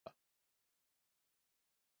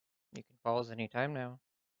You can pause anytime now.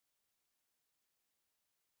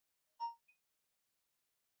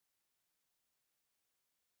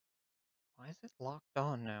 Why is it locked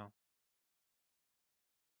on now?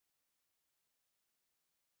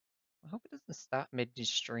 I hope it doesn't stop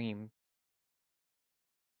mid-stream.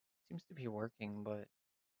 Seems to be working, but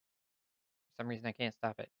for some reason I can't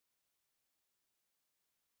stop it.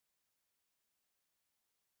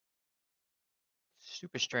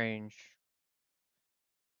 Super strange.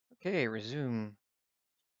 Okay, resume.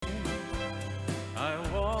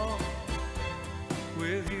 I walk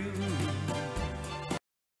with you.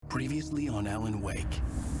 Previously on Alan Wake.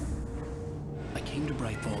 I came to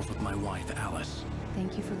Bright Falls with my wife, Alice.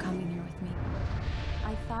 Thank you for coming here with me.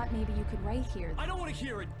 I thought maybe you could write here. I don't want to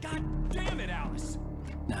hear it. God damn it, Alice.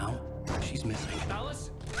 Now, she's missing.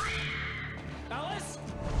 Alice? Alice?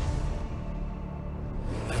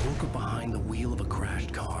 I woke up behind the wheel of a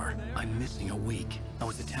crashed car. I'm missing a week. I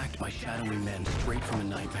was attacked by shadowy men straight from a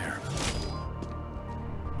nightmare.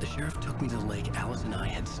 The sheriff took me to the lake Alice and I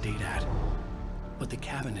had stayed at, but the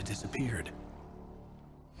cabin had disappeared.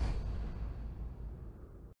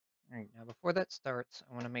 Alright, now before that starts,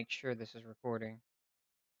 I want to make sure this is recording.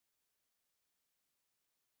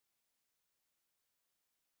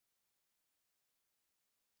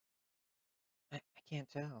 I can't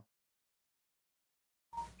tell.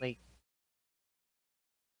 Like,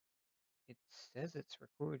 it says it's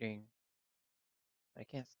recording. But I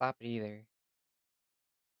can't stop it either.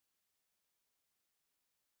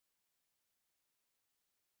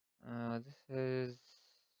 This is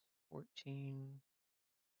 14.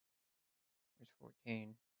 Where's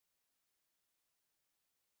 14?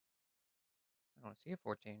 I don't see a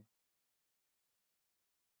 14.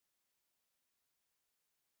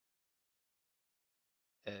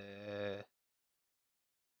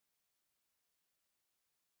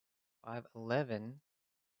 511.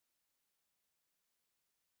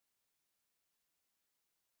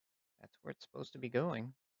 That's where it's supposed to be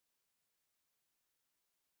going.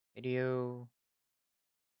 Video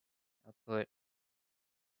output.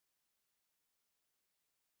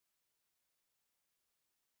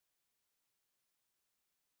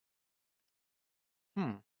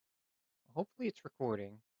 Well, hopefully it's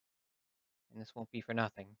recording, and this won't be for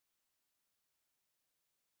nothing.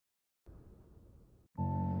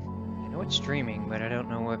 I know it's streaming, but I don't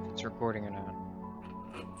know if it's recording or not.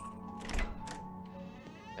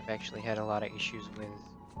 I've actually had a lot of issues with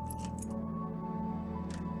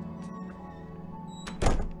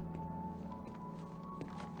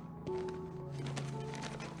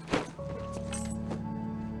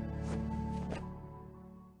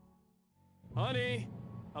Honey,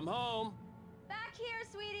 I'm home. Back here,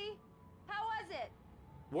 sweetie. How was it?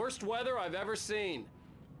 Worst weather I've ever seen.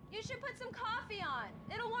 You should put some coffee on.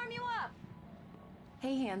 It'll warm you up.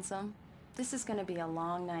 Hey, handsome. This is gonna be a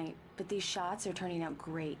long night, but these shots are turning out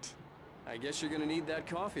great. I guess you're gonna need that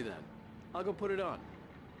coffee then. I'll go put it on.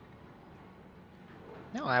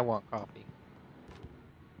 Now I want coffee.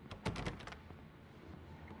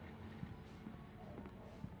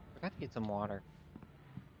 Forgot to get some water.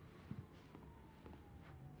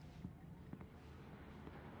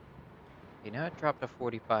 Okay, now it dropped to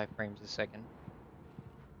 45 frames a second.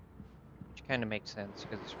 Which kind of makes sense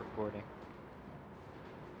because it's recording.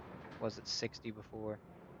 Was it 60 before?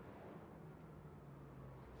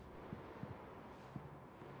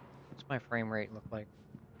 What's my frame rate look like?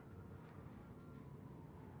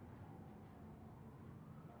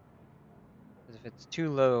 Because if it's too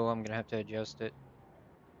low, I'm gonna have to adjust it.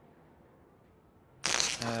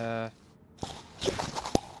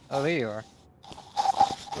 Oh, there you are.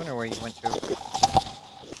 I wonder where you went to.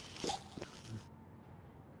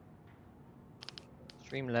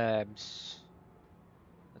 Streamlabs.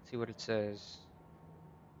 Let's see what it says.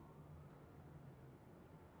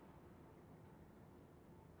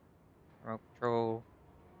 Remote control.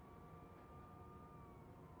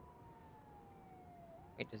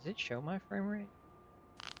 Wait, does it show my frame rate?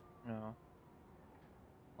 No.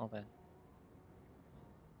 Well then.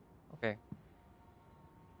 Okay.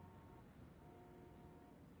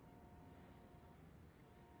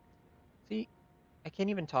 See, I can't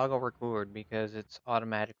even toggle record because it's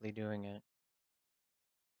automatically doing it.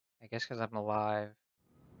 I guess because I'm alive.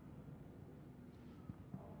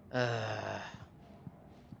 I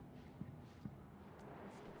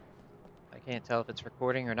can't tell if it's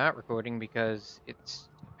recording or not recording because it's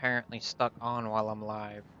apparently stuck on while I'm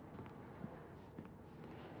live.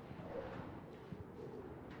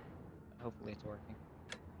 But hopefully it's working.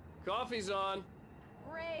 Coffee's on.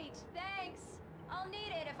 Great, thanks. I'll need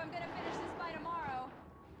it if I'm gonna finish this by tomorrow.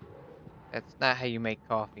 That's not how you make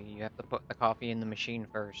coffee. You have to put the coffee in the machine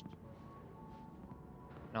first.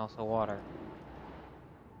 And also water.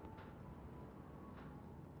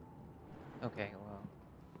 Okay, well.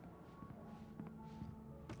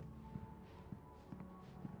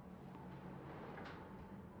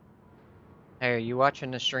 Hey, are you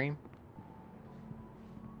watching the stream?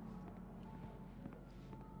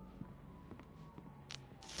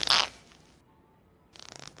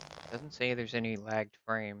 Doesn't say there's any lagged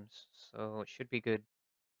frames, so it should be good.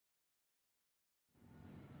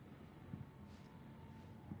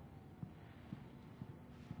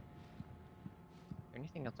 Is there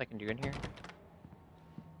anything else I can do in here?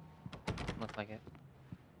 Doesn't look like it.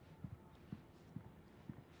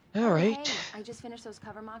 Alright. Hey, I just finished those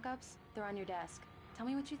cover mock-ups. They're on your desk. Tell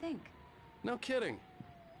me what you think. No kidding.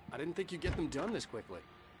 I didn't think you'd get them done this quickly.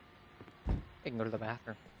 I can go to the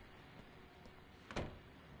bathroom.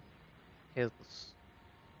 Pills.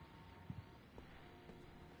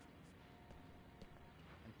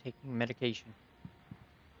 I'm taking medication.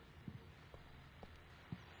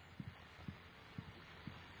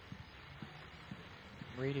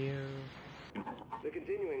 Radio. The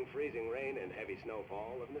continuing freezing rain and heavy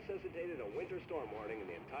snowfall have necessitated a winter storm warning in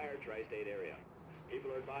the entire tri-state area.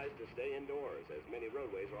 People are advised to stay indoors as many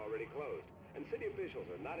roadways are already closed, and city officials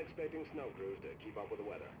are not expecting snow crews to keep up with the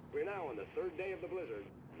weather. We're now on the third day of the blizzard,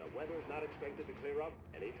 and the weather is not expected to clear up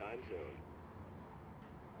anytime soon.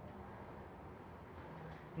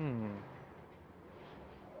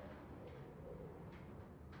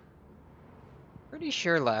 Pretty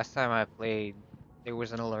sure last time I played, there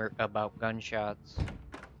was an alert about gunshots.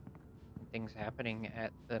 Things happening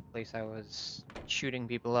at the place I was shooting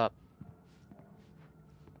people up.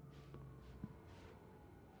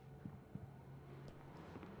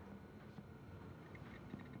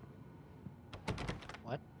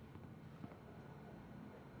 What?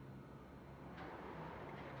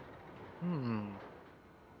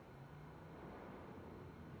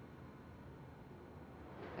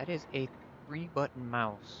 That is a 3-button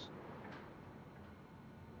mouse.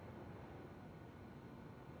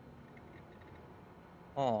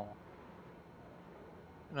 Oh.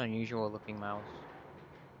 An unusual looking mouse.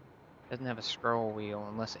 Doesn't have a scroll wheel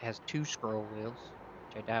unless it has 2 scroll wheels,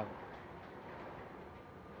 which I doubt.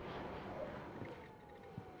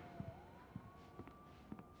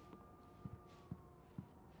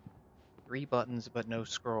 Three buttons but no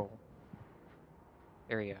scroll.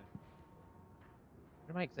 There you go.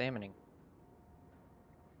 What am I examining?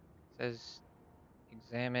 It says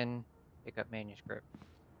examine, pick up manuscript.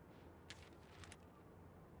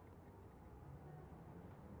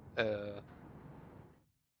 What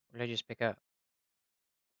did I just pick up?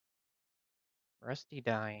 Rusty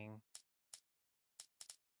dying.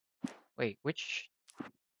 Wait, which?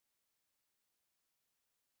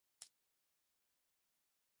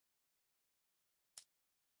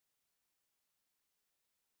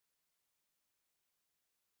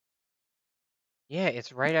 Yeah,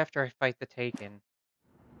 it's right after I fight the Taken.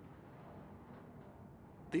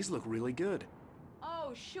 These look really good.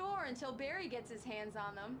 Oh, sure, until Barry gets his hands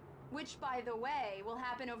on them. Which, by the way, will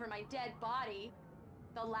happen over my dead body.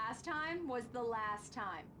 The last time was the last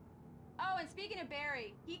time. Oh, and speaking of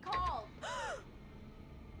Barry, he called.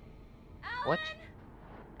 Alan! What?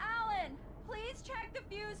 Alan, please check the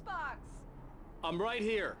fuse box. I'm right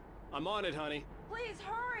here. I'm on it, honey. Please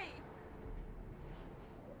hurry.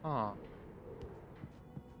 Huh.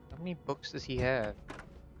 How many books does he have?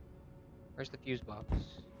 Where's the fuse box?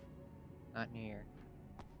 Not near.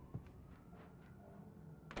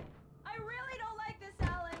 I really don't like this,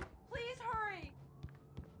 Alan. Please hurry.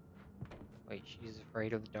 Wait, she's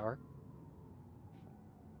afraid of the dark?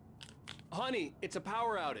 Honey, it's a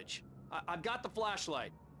power outage. I've got the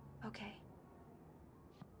flashlight. Okay.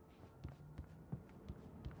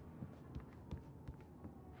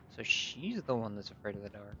 So she's the one that's afraid of the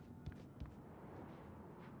dark.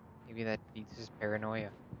 Maybe that beats his paranoia.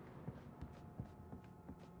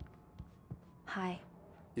 Hi.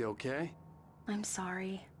 You okay? I'm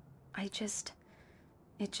sorry. It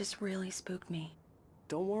just really spooked me.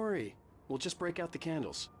 Don't worry. We'll just break out the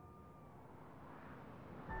candles.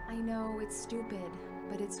 I know it's stupid,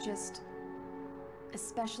 but it's just...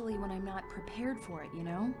 Especially when I'm not prepared for it, you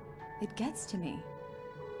know? It gets to me.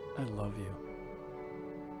 I love you.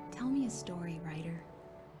 Tell me a story, writer.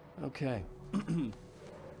 Okay.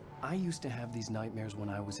 I used to have these nightmares when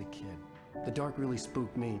I was a kid. The dark really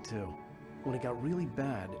spooked me, too. When it got really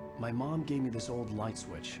bad, my mom gave me this old light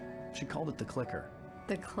switch. She called it the clicker.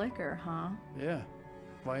 The clicker, huh? Yeah.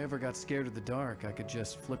 If I ever got scared of the dark, I could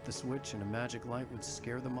just flip the switch and a magic light would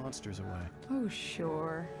scare the monsters away. Oh,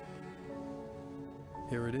 sure.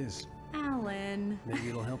 Here it is. Alan. Maybe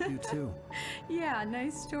it'll help you too. Yeah,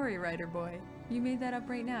 nice story, writer boy. You made that up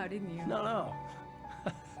right now, didn't you? No.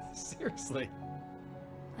 Seriously.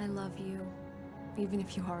 I love you, even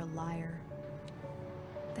if you are a liar.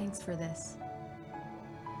 Thanks for this.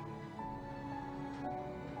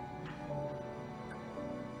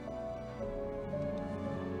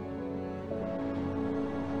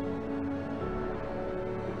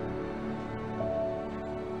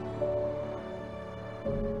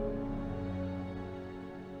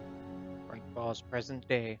 Frank Ball's present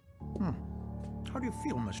day. How do you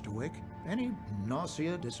feel, Mr. Wake? Any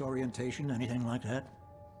nausea, disorientation, anything like that?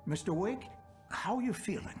 Mr. Wake, how are you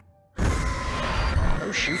feeling?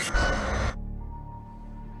 Oh shoot.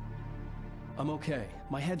 I'm okay.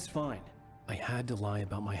 My head's fine. I had to lie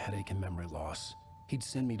about my headache and memory loss. He'd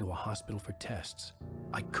send me to a hospital for tests.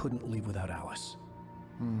 I couldn't leave without Alice.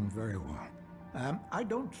 Very well. I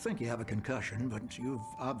don't think you have a concussion, but you've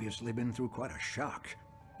obviously been through quite a shock.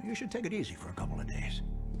 You should take it easy for a couple of days.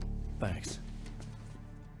 Thanks.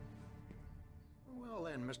 Well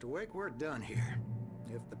then, Mr. Wake, we're done here.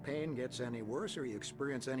 If the pain gets any worse or you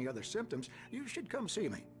experience any other symptoms, you should come see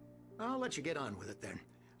me. I'll let you get on with it then.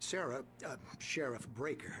 Sarah, Sheriff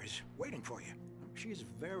Breaker, is waiting for you. She's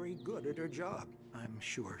very good at her job. I'm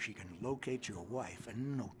sure she can locate your wife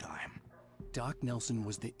in no time. Doc Nelson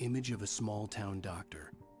was the image of a small-town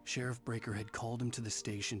doctor. Sheriff Breaker had called him to the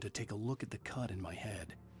station to take a look at the cut in my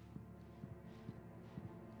head.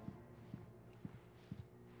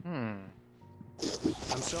 I'm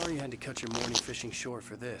sorry you had to cut your morning fishing short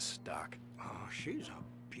for this, Doc. Oh, she's a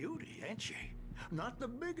beauty, ain't she? Not the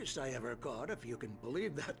biggest I ever caught, if you can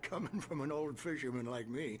believe that coming from an old fisherman like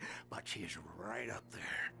me, but she's right up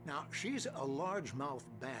there. Now, she's a largemouth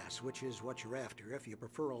bass, which is what you're after if you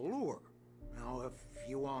prefer a lure. Now, if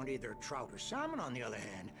you want either trout or salmon, on the other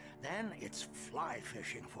hand, then it's fly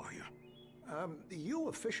fishing for you. You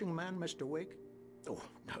a fishing man, Mr. Wake? Oh,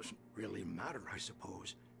 doesn't really matter, I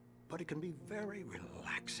suppose. But it can be very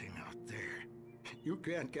relaxing out there. You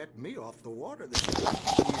can't get me off the water this year.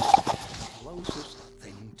 Closest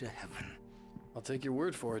thing to heaven. I'll take your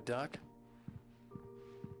word for it, Doc.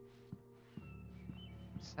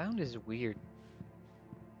 Sound is weird.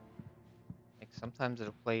 Like sometimes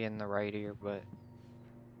it'll play in the right ear, but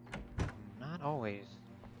not always.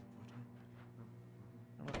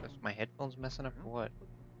 I don't know if that's my headphones messing up or what.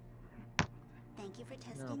 Thank you for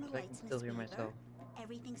testing No, the 'cause I can lights, still Miss hear Weaver. myself.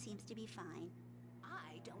 Everything seems to be fine.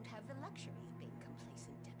 I don't have the luxury of being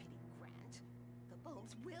complacent, Deputy Grant. The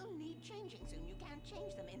bulbs will need changing soon. You can't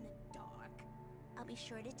change them in the dark. I'll be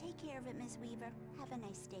sure to take care of it, Miss Weaver. Have a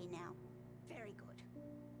nice day now. Very good.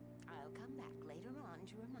 I'll come back later on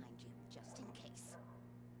to remind you, just in case.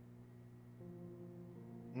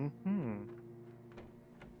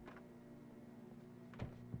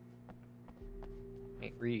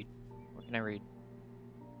 Wait, read. What can I read?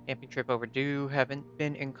 Camping trip overdue. Haven't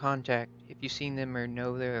been in contact. If you've seen them or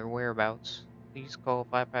know their whereabouts, please call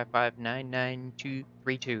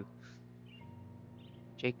 555-99232.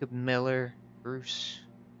 Jacob Miller, Bruce,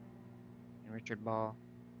 and Richard Ball.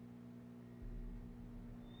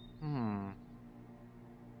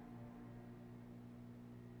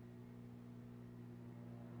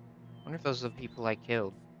 Wonder if those are the people I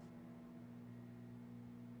killed.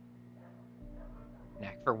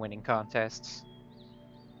 Knack for winning contests.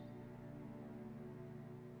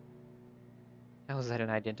 How is that an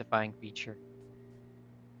identifying feature?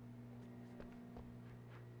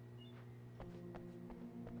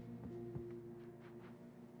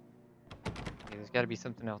 Okay, there's gotta be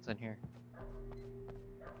something else in here.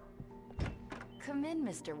 Come in,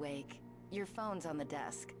 Mr. Wake. Your phone's on the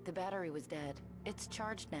desk. The battery was dead. It's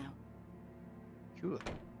charged now. Cool.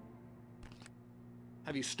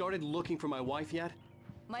 Have you started looking for my wife yet?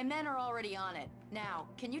 My men are already on it. Now,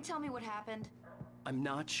 can you tell me what happened? I'm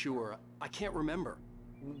not sure. I can't remember.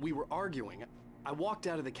 We were arguing. I walked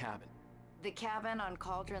out of the cabin. The cabin on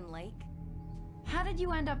Cauldron Lake? How did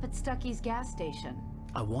you end up at Stucky's gas station?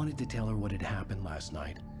 I wanted to tell her what had happened last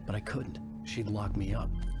night, but I couldn't. She'd lock me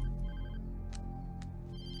up.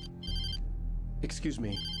 Excuse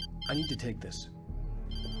me. I need to take this.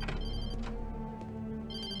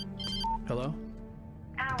 Hello?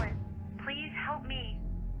 Alan, please help me.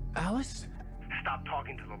 Alice? Stop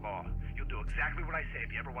talking to the law. You'll do exactly what I say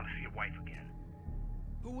if you ever want to see your wife again.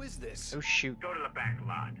 Who is this? Oh shoot. Go to the back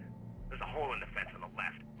lot. There's a hole in the fence on the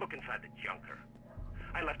left. Look inside the junker.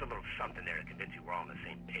 I left a little something there to convince you we're all on the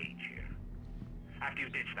same page here. After you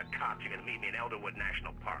ditch the cops, you're gonna meet me in Elderwood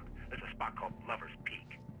National Park. There's a spot called Lover's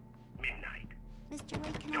Peak. Midnight. Mr.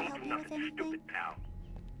 Wake, can I Don't help do you with nothing anything? stupid, pal.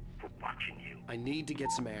 We're watching you. I need to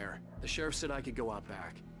get some air. The sheriff said I could go out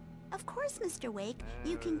back. Of course, Mr. Wake.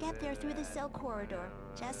 You can get there through the cell corridor.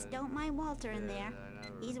 Just don't mind Walter in there.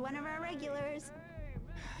 He's one of our regulars.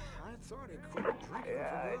 I thought he quit drinking for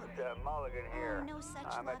good. It's Mulligan here. Oh, no such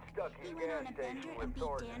I'm luck. at Stucky's He went on gas a bender station and with beat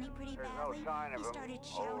Thornton. Danny pretty There's badly. no sign of He him. started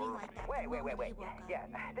shouting like that Wait. when he woke up. Yeah,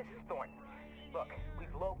 this is Thornton. Look,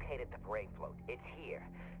 we've located the parade float. It's here.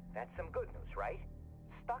 That's some good news, right?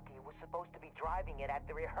 Stucky was supposed to be driving it at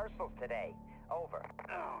the rehearsals today. Over.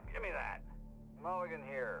 Oh, give me that. Mulligan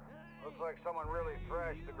here. Looks like someone really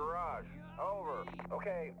thrashed the garage. Over.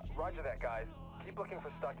 Okay, roger that, guys. Keep looking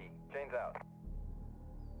for Stucky. Jane's out.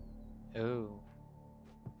 Oh.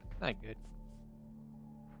 Not good.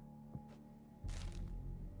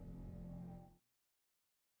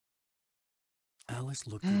 Alice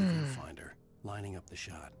looked through the viewfinder, lining up the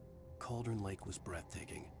shot. Cauldron Lake was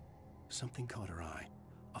breathtaking. Something caught her eye.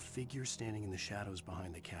 A figure standing in the shadows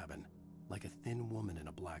behind the cabin, like a thin woman in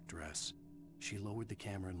a black dress. She lowered the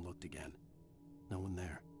camera and looked again. No one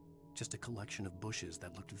there. Just a collection of bushes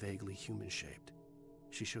that looked vaguely human-shaped.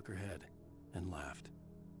 She shook her head and laughed.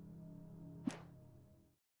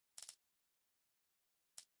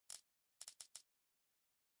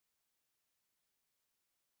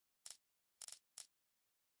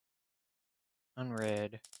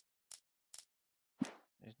 Unread.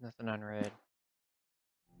 There's nothing unread.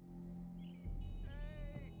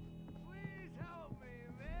 Please help me,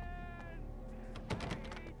 man! I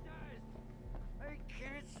hate this! I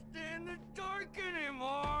can't stand the dark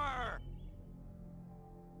anymore!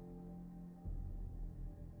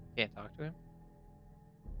 Can't talk to him?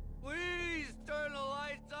 Please turn the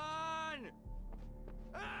lights on!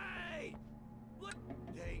 Hey! What?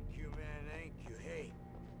 Thank you, man, thank you. Hey,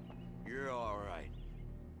 you're alright.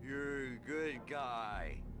 You're a good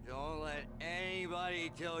guy. Don't let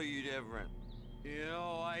anybody tell you different. You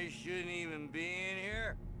know, I shouldn't even be in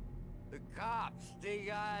here. The cops, they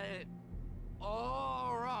got it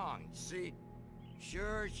all wrong. See?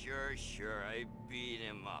 Sure, I beat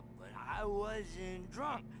him up, but I wasn't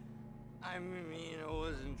drunk. I mean, I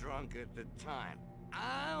wasn't drunk at the time.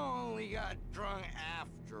 I only got drunk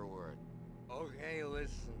afterward. Okay,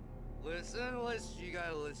 listen. Listen, you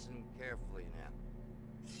gotta listen carefully now.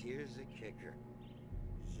 Here's the kicker.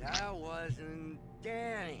 That wasn't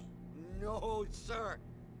Danny. No, sir.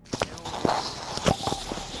 No.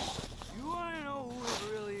 You wanna know who it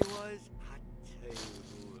really was? I'll tell you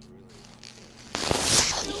who it really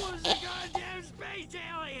was. It was a goddamn space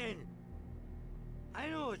alien! I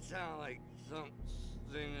know it sounds like something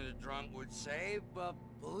that a drunk would say, but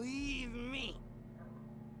believe me,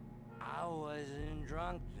 I wasn't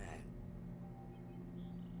drunk then.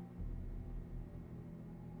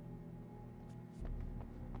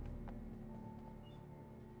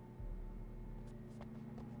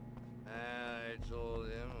 I told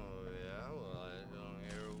him, oh yeah, well, I don't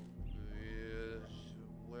hear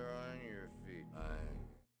we're on your feet.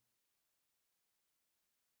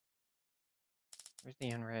 Where's the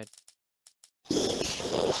unread?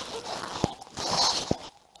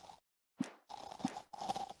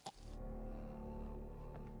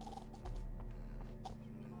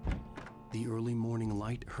 The early morning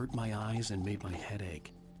light hurt my eyes and made my head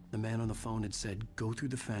ache. The man on the phone had said, go through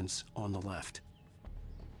the fence on the left.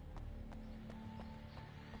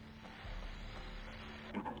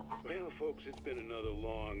 Well, folks, it's been another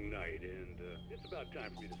long night, and it's about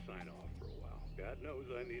time for me to sign off for a while. God knows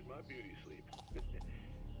I need my beauty sleep.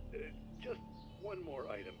 Just one more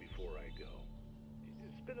item before I go.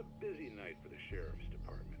 It's been a busy night for the Sheriff's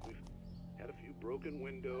Department. We've had a few broken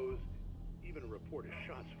windows, even a report of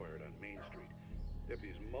shots fired on Main Street.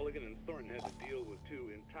 Deputies Mulligan and Thornton had to deal with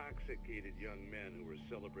two intoxicated young men who were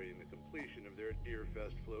celebrating the completion of their Deer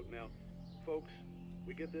Fest float. Now, folks,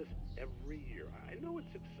 we get this every year. I know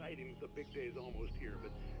it's exciting, the big day's almost here,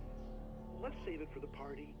 but let's save it for the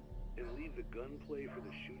party and leave the gunplay for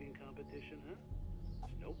the shooting competition, huh?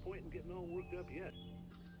 There's no point in getting all worked up yet.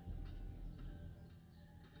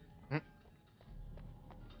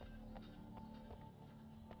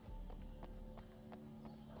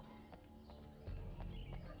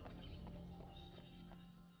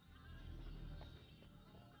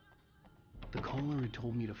 The caller had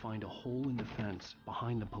told me to find a hole in the fence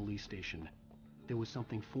behind the police station. There was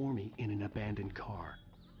something for me in an abandoned car.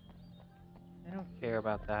 I don't care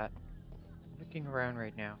about that. I'm looking around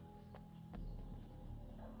right now.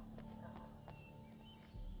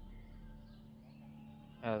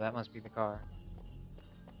 Oh, that must be the car.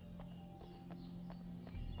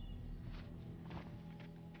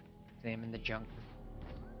 Examine the junk.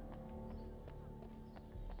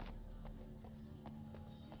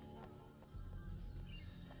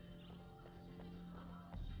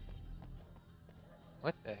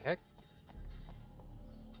 What the heck?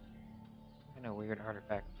 Kind of weird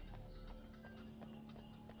artifact.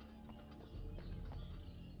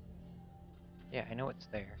 Yeah, I know it's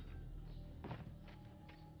there.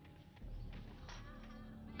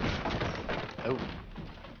 Oh.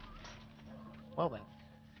 Well then.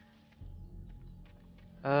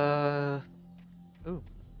 Ooh.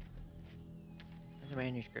 There's a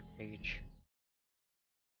manuscript page.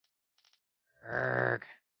 Urgh.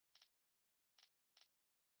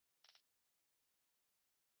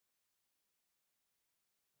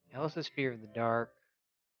 Alice's fear of the dark.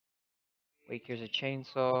 Wake here's a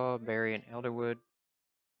chainsaw. Barry and Elderwood.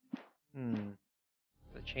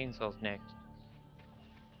 The chainsaw's next.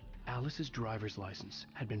 Alice's driver's license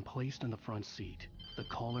had been placed on the front seat. The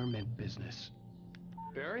caller meant business.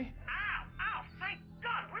 Barry? Ow! Ow! Thank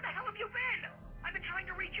God! Where the hell have you been? I've been trying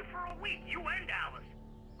to reach you for a week, you and Alice.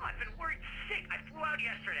 I've been worried sick. I flew out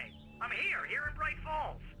yesterday. I'm here in Bright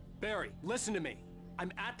Falls. Barry, listen to me.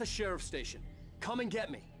 I'm at the sheriff's station. Come and get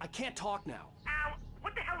me. I can't talk now. Ow!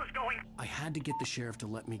 What the hell is going on? I had to get the sheriff to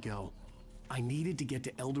let me go. I needed to get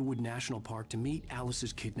to Elderwood National Park to meet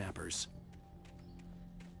Alice's kidnappers.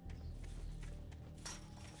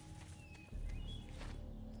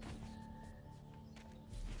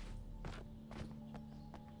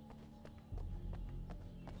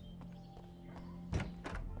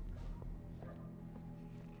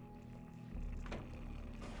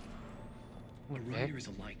 A writer is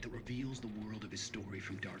a light that reveals the world of his story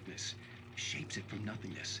from darkness, shapes it from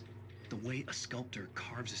nothingness. The way a sculptor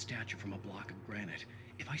carves a statue from a block of granite.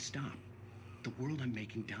 If I stop, the world I'm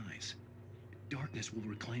making dies. Darkness will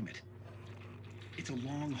reclaim it. It's a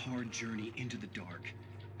long, hard journey into the dark.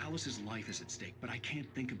 Alice's life is at stake, but I can't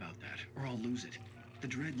think about that, or I'll lose it. The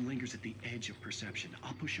dread lingers at the edge of perception.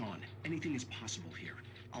 I'll push on. Anything is possible here.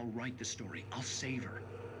 I'll write the story. I'll save her.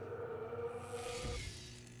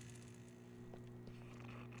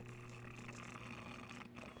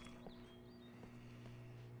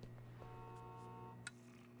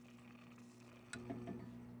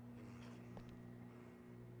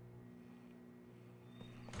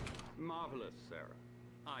 Marvelous, Sarah.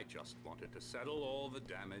 I just wanted to settle all the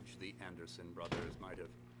damage the Anderson brothers might have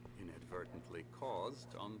inadvertently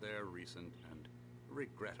caused on their recent and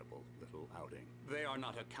regrettable little outing. They are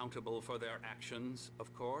not accountable for their actions,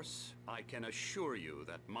 of course. I can assure you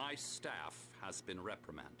that my staff has been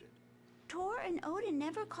reprimanded. Tor and Odin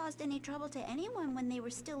never caused any trouble to anyone when they were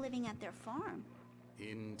still living at their farm.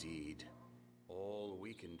 Indeed. All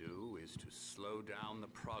we can do is to slow down the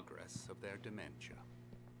progress of their dementia.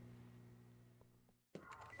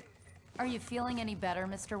 Are you feeling any better,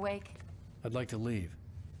 Mr. Wake? I'd like to leave.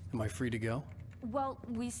 Am I free to go? Well,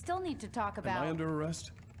 we still need to talk about... Am I under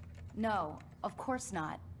arrest? No, of course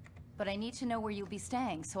not. But I need to know where you'll be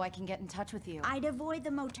staying so I can get in touch with you. I'd avoid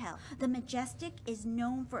the motel. The Majestic is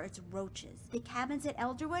known for its roaches. The cabins at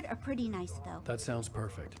Elderwood are pretty nice, though. That sounds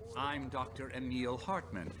perfect. I'm Dr. Emil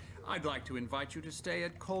Hartman. I'd like to invite you to stay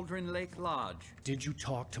at Cauldron Lake Lodge. Did you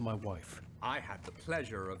talk to my wife? I had the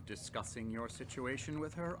pleasure of discussing your situation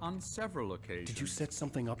with her on several occasions. Did you set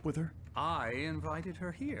something up with her? I invited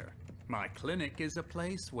her here. My clinic is a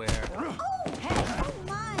place where... Oh! Hey! Oh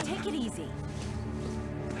my! Take it easy.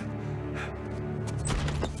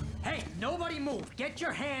 Hey, nobody move! Get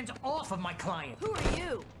your hands off of my client! Who are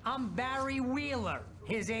you? I'm Barry Wheeler,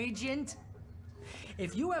 his agent.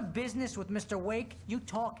 If you have business with Mr. Wake, you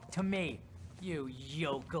talk to me. You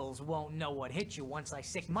yokels won't know what hit you once I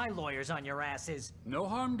sick my lawyers on your asses. No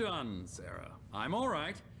harm done, Sarah. I'm all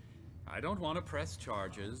right. I don't want to press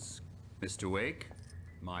charges. Mr. Wake,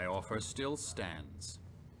 my offer still stands.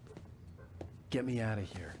 Get me out of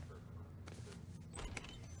here.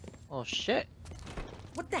 Oh shit.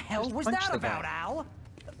 What the hell Just was punch that the about, guy. Al?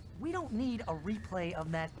 We don't need a replay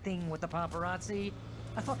of that thing with the paparazzi.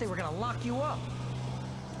 I thought they were gonna lock you up.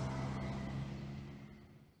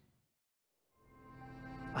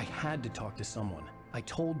 I had to talk to someone. I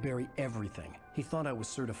told Barry everything. He thought I was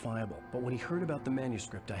certifiable, but when he heard about the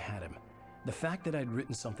manuscript, I had him. The fact that I'd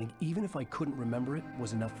written something, even if I couldn't remember it,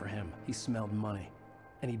 was enough for him. He smelled money.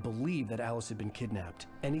 And he believed that Alice had been kidnapped.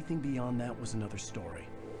 Anything beyond that was another story.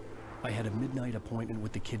 I had a midnight appointment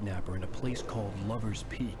with the kidnapper in a place called Lover's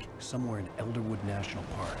Peak, somewhere in Elderwood National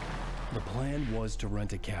Park. The plan was to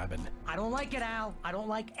rent a cabin. I don't like it, Al. I don't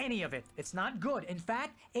like any of it. It's not good. In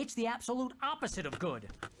fact, it's the absolute opposite of good.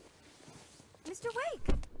 Mr.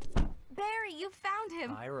 Wake! Barry, you found him!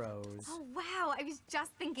 Hi, Rose. Oh, wow. I was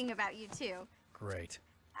just thinking about you, too. Great.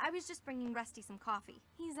 I was just bringing Rusty some coffee.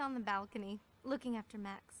 He's on the balcony, looking after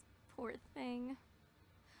Max. Poor thing.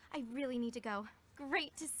 I really need to go.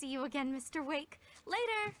 Great to see you again, Mr. Wake.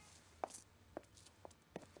 Later!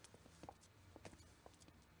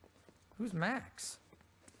 Who's Max?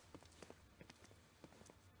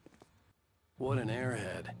 What an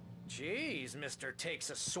airhead. Jeez, Mr.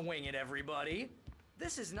 Takes a swing at everybody.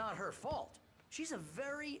 This is not her fault. She's a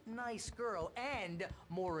very nice girl and,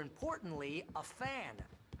 more importantly, a fan.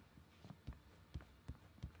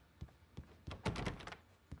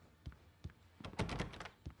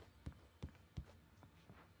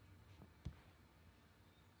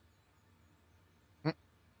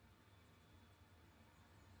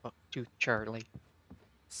 To Charlie.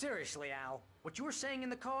 Seriously, Al, what you were saying in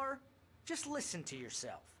the car? Just listen to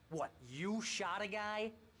yourself. What, you shot a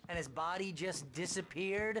guy? And his body just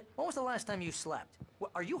disappeared? When was the last time you slept?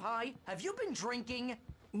 What, are you high? Have you been drinking?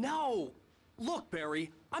 No! Look, Barry,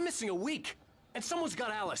 I'm missing a week, and someone's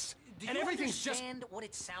got Alice. Do and you everything's understand what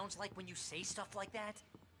it sounds like when you say stuff like that?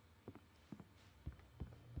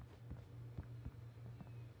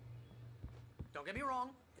 Don't get me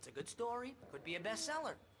wrong, it's a good story, could be a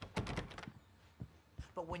bestseller.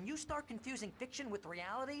 But when you start confusing fiction with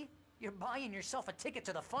reality, you're buying yourself a ticket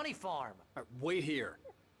to the funny farm. All right, wait here.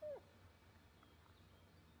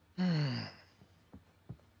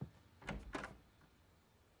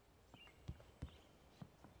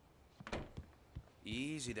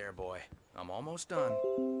 Easy there, boy. I'm almost done.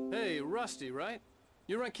 Hey, Rusty, right?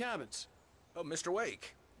 You rent cabins. Oh, Mr.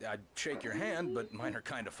 Wake. I'd shake your hand, but mine are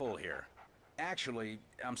kind of full here. Actually,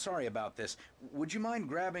 I'm sorry about this. Would you mind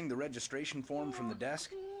grabbing the registration form from the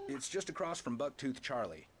desk? It's just across from Bucktooth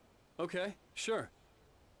Charlie. Okay, sure.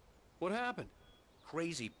 What happened?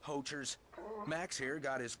 Crazy poachers. Max here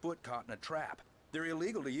got his foot caught in a trap. They're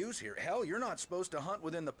illegal to use here. Hell, you're not supposed to hunt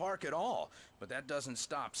within the park at all. But that doesn't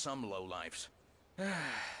stop some lowlifes.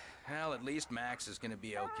 Well, at least Max is gonna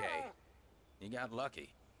be okay. He got lucky.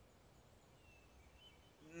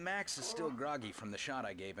 Max is still groggy from the shot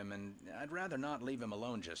I gave him, and I'd rather not leave him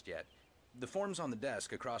alone just yet. The form's on the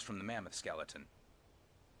desk across from the mammoth skeleton.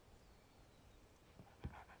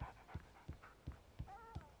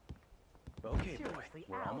 Okay, boy.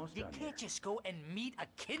 We're almost You done can't just go and meet a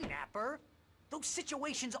kidnapper. Those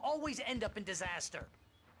situations always end up in disaster.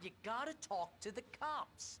 You gotta talk to the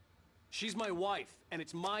cops. She's my wife, and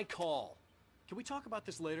it's my call. Can we talk about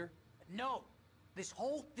this later? No. This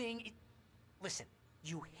whole thing... Listen,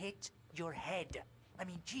 you hit your head. I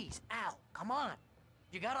mean, geez, Al, come on.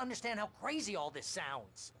 You gotta understand how crazy all this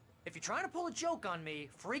sounds. If you're trying to pull a joke on me,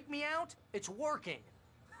 freak me out, it's working.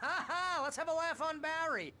 Ha ha, let's have a laugh on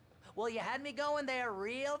Barry. Well, you had me going there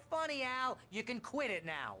real funny, Al. You can quit it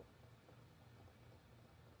now.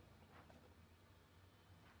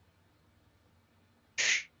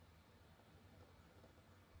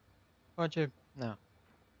 Why'd you? No.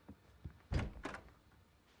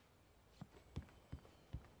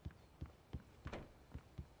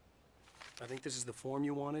 I think this is the form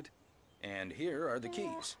you wanted. And here are the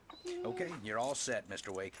keys. Okay, you're all set,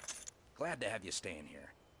 Mr. Wake. Glad to have you staying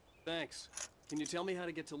here. Thanks. Can you tell me how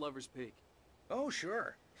to get to Lover's Peak? Oh,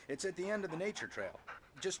 sure. It's at the end of the nature trail.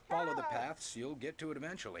 Just follow the paths, you'll get to it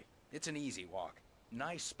eventually. It's an easy walk.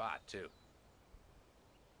 Nice spot, too.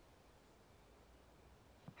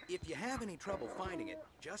 If you have any trouble finding it,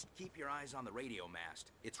 just keep your eyes on the radio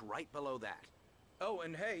mast. It's right below that. Oh,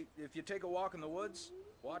 and hey, if you take a walk in the woods,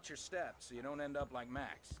 watch your steps so you don't end up like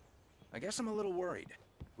Max. I guess I'm a little worried.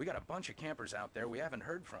 We got a bunch of campers out there we haven't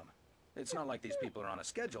heard from. It's not like these people are on a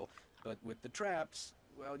schedule, but with the traps,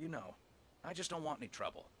 well, you know. I just don't want any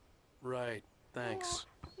trouble. Right. Thanks.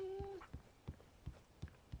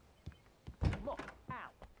 Look,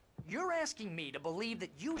 Al, you're asking me to believe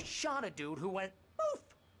that you shot a dude who went poof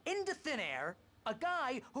into thin air, a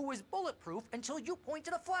guy who was bulletproof until you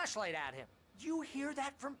pointed a flashlight at him. You hear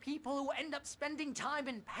that from people who end up spending time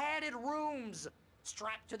in padded rooms,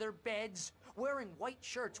 strapped to their beds, wearing white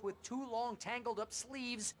shirts with too long tangled up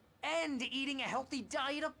sleeves, and eating a healthy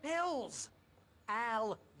diet of pills.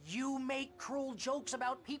 Al, you make cruel jokes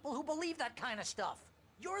about people who believe that kind of stuff.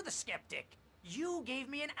 You're the skeptic. You gave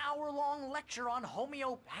me an hour-long lecture on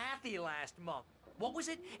homeopathy last month. What was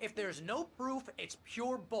it? If there's no proof, it's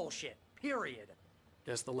pure bullshit. Period.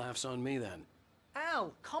 Guess the laugh's on me then.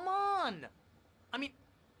 Al, come on! I mean,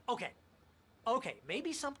 okay. Okay,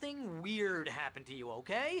 maybe something weird happened to you,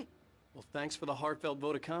 okay? Well, thanks for the heartfelt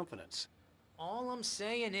vote of confidence. All I'm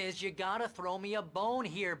saying is you gotta throw me a bone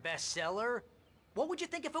here, bestseller. What would you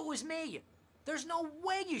think if it was me? There's no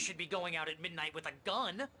way you should be going out at midnight with a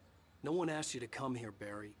gun. No one asked you to come here,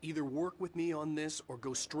 Barry. Either work with me on this or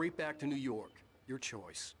go straight back to New York. Your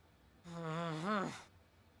choice.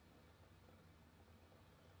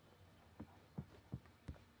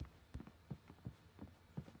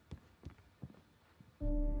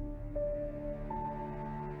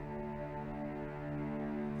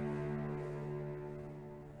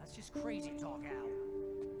 That's just crazy talk,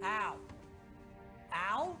 Al. Al!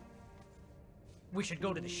 Al? We should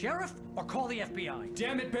go to the sheriff or call the FBI.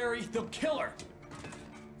 Damn it, Barry, they'll kill her!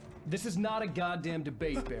 This is not a goddamn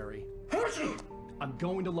debate, Barry. I'm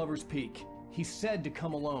going to Lover's Peak. He said to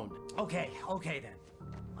come alone. Okay then.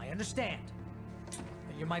 I understand.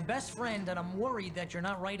 You're my best friend, and I'm worried that you're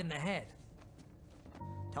not right in the head.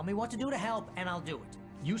 Tell me what to do to help, and I'll do it.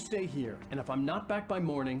 You stay here, and if I'm not back by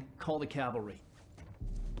morning, call the cavalry.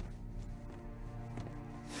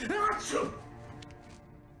 Achoo!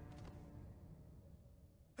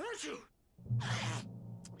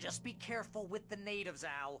 Just be careful with the natives,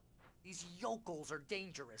 Al. These yokels are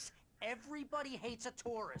dangerous. Everybody hates a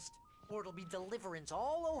tourist, or it'll be deliverance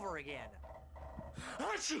all over again.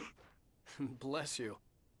 Achoo! Bless you.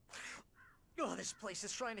 Oh, this place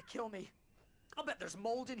is trying to kill me. I'll bet there's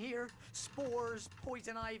mold in here, spores,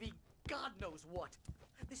 poison ivy, God knows what.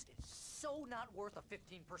 This is so not worth a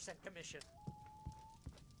 15% commission.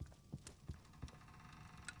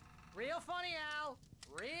 Real funny, Al.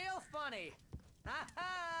 Real funny. Ha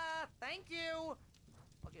ha! Thank you.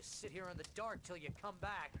 I'll just sit here in the dark till you come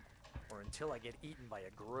back, or until I get eaten by a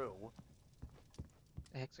grue.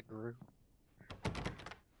 The heck's a grue?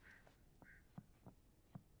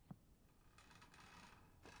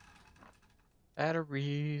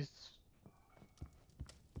 Batteries.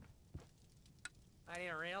 I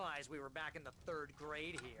didn't realize we were back in the 3rd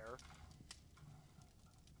grade here.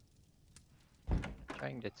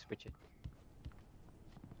 Trying to switch it.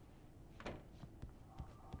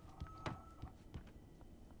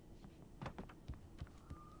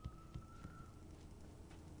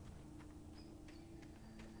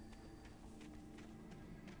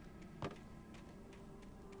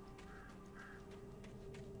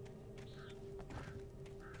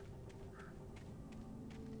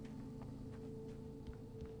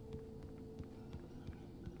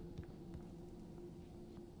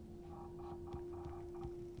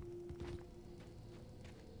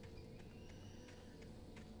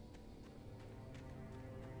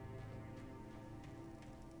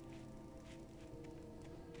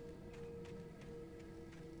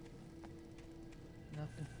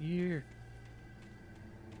 Nothing here.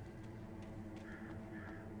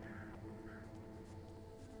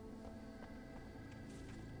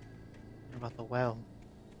 What about the well?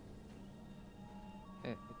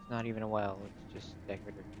 It's not even a well, it's just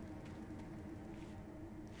decorative.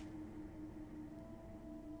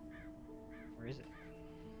 Where is it?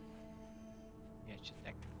 Yeah, it's just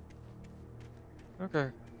decorative. Okay.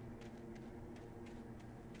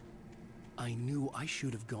 I knew I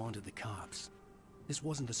should have gone to the cops. This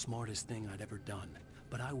wasn't the smartest thing I'd ever done,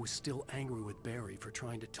 but I was still angry with Barry for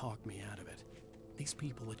trying to talk me out of it. These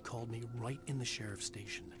people had called me right in the sheriff's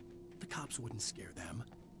station. The cops wouldn't scare them,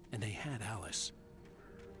 and they had Alice.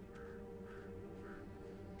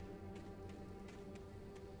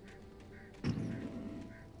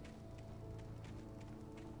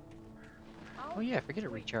 Oh yeah, forget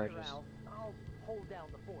it recharges. I'll hold down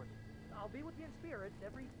the fort. I'll be with you in spirit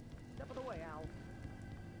every step of the way, Al.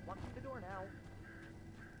 Locking the door now.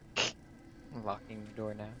 Locking the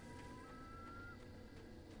door now.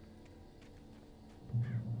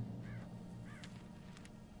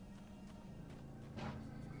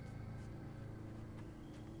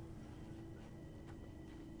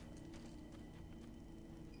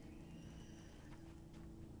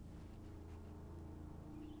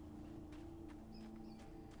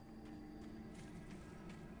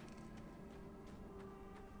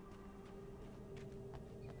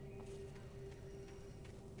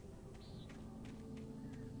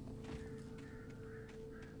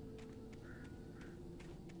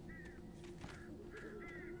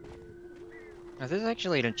 Now, this is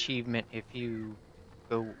actually an achievement if you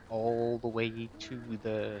go all the way to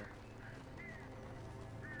the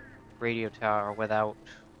radio tower without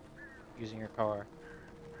using your car.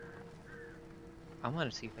 I'm gonna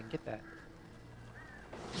see if I can get that.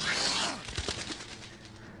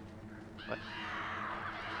 What?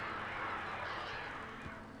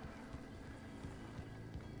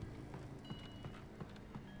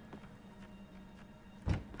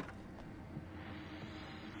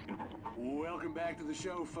 Welcome back to the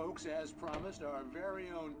show, folks. As promised, our very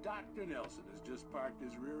own Dr. Nelson has just parked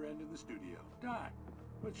his rear end in the studio. Doc,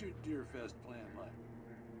 what's your Deerfest plan like?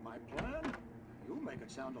 My plan? You make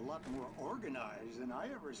it sound a lot more organized than I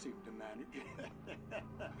ever seem to manage.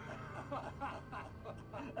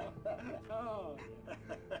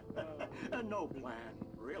 No plan,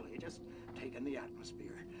 really, just taking the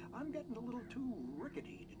atmosphere. I'm getting a little too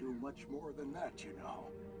rickety to do much more than that, you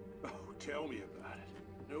know. Oh, tell me about it.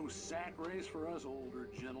 No sack race for us older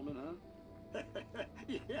gentlemen, huh?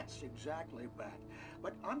 Yes, exactly, Pat.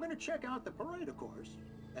 But I'm going to check out the parade, of course.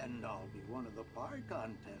 And I'll be one of the pie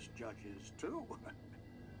contest judges, too.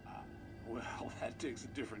 Well, that takes a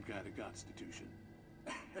different kind of constitution.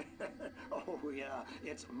 Oh, yeah.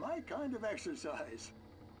 It's my kind of exercise.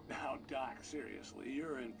 Now, Doc, seriously,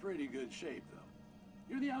 you're in pretty good shape, though.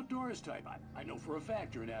 You're the outdoors type. I know for a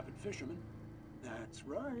fact you're an avid fisherman. That's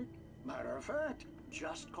right. Matter of fact,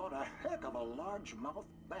 just caught a heck of a largemouth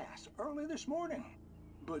bass early this morning.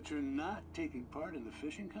 But you're not taking part in the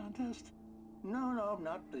fishing contest? No,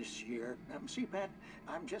 not this year. See, Pat,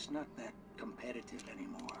 I'm just not that competitive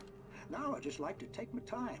anymore. Now I just like to take my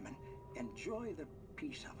time and enjoy the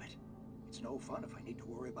peace of it. It's no fun if I need to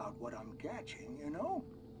worry about what I'm catching, you know?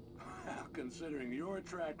 Well, considering your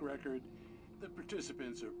track record, the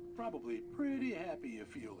participants are probably pretty happy you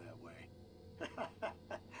feel that way.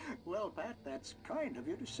 Well, Pat, that's kind of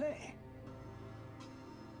you to say.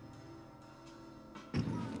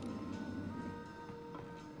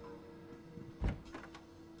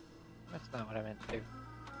 That's not what I meant to do.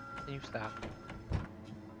 Can you stop?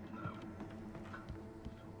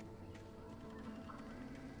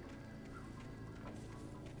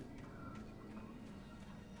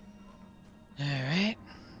 Alright.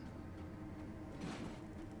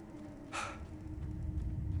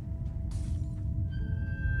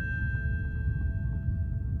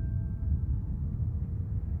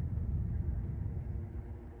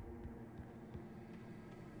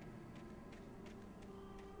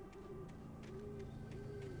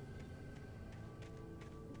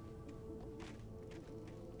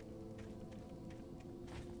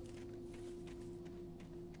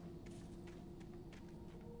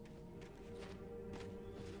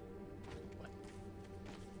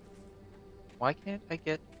 Why can't I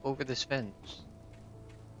get over this fence?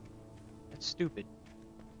 That's stupid.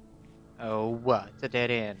 Oh, what? It's a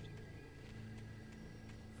dead end.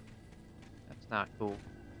 That's not cool.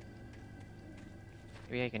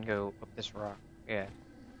 Maybe I can go up this rock. Yeah.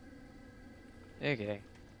 Okay.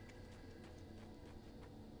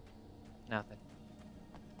 Nothing.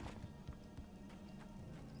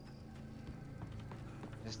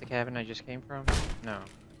 Is this the cabin I just came from? No.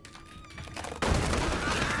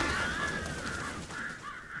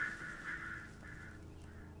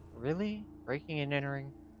 Really? Breaking and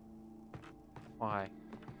entering? Why?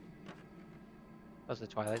 Was the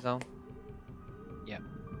Twilight Zone? Yep.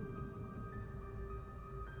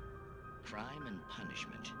 Crime and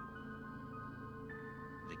punishment.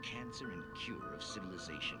 The cancer and cure of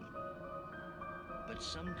civilization. But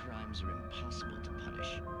some crimes are impossible to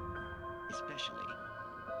punish, especially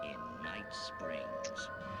in Night Springs.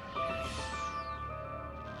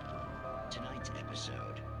 Tonight's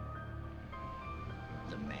episode: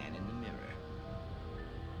 The Man in the Mirror.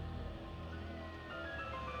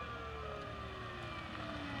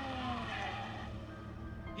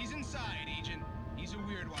 He's inside, Agent. He's a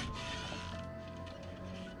weird one.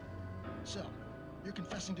 So, you're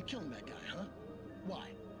confessing to killing that guy, huh? Why?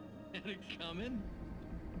 Had it coming?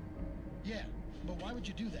 Yeah, but why would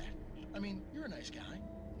you do that? I mean, you're a nice guy.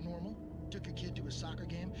 Normal. Took your kid to a soccer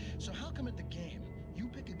game. So how come at the game, you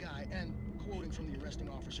pick a guy and, quoting from the arresting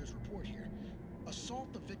officer's report here,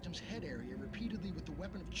 assault the victim's head area repeatedly with the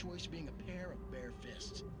weapon of choice being a pair of bare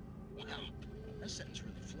fists? Wow, that sentence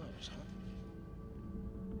really flows, huh?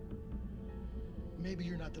 Maybe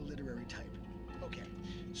you're not the literary type. Okay,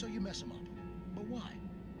 so you mess him up. But why?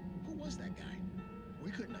 Who was that guy?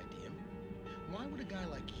 We couldn't ID him. Why would a guy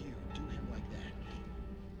like you do him like that?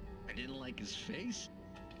 I didn't like his face?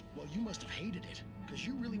 Well, you must have hated it, because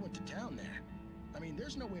you really went to town there. I mean,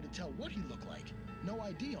 there's no way to tell what he looked like. No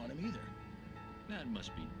ID on him either. That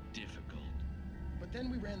must be difficult. But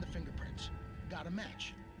then we ran the fingerprints. Got a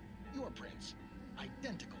match. Your prints.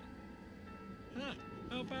 Identical. Huh,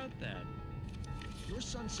 how about that? Your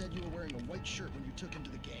son said you were wearing a white shirt when you took him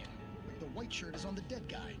to the game. The white shirt is on the dead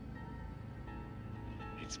guy.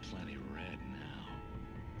 It's plenty red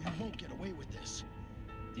now. You won't get away with this.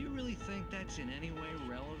 Do you really think that's in any way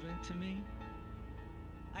relevant to me?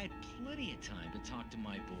 I had plenty of time to talk to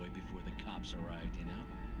my boy before the cops arrived, you know?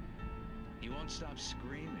 He won't stop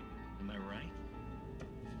screaming, am I right?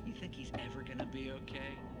 You think he's ever gonna be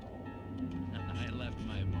okay? I left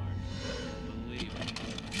my mark. Believe me.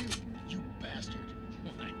 You bastard.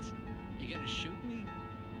 What? You gonna shoot me?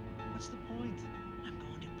 What's the point? I'm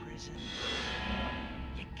going to prison.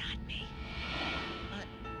 You got me.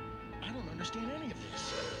 I don't understand any of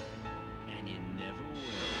this. And you never will.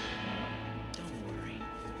 Don't worry.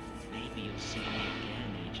 Maybe you'll see me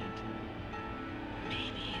again, Agent.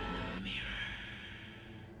 Maybe in the mirror.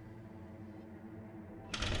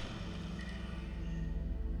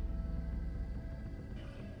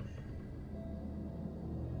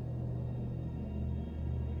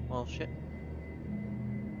 little shit.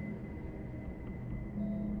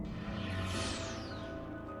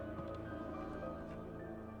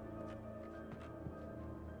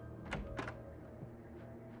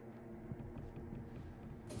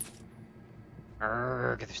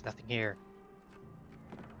 Arrgh, there's nothing here.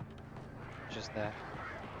 Just that.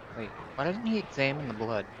 Wait, why doesn't he examine the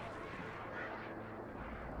blood?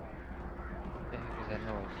 What the heck is that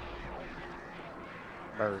noise?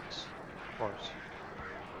 Birds, of course.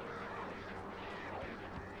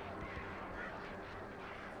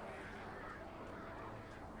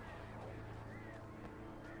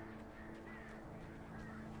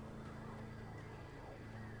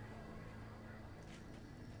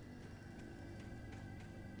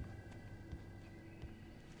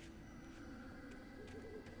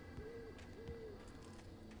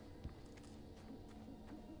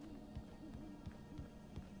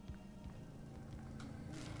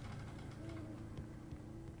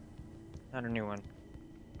 Not a new one.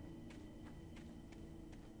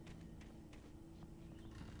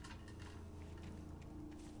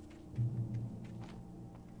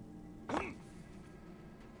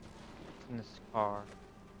 In this car.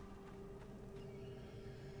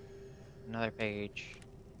 Another page.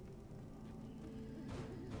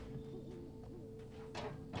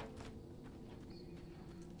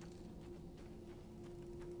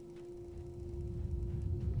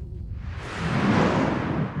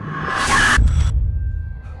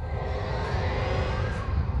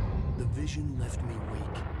 Vision left me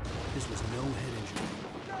weak. This was no head injury.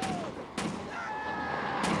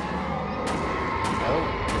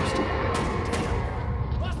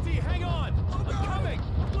 Rusty, hang on! I'm coming!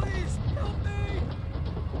 Please, help me!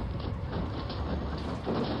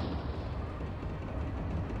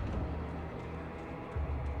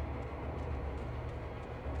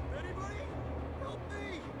 Anybody? Help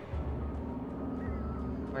me!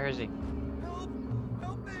 Where is he? Help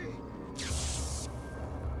me!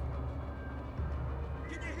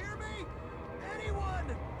 Can you hear me? Anyone?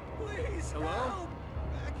 Please, hello? help!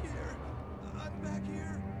 Back here. I'm back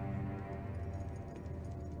here.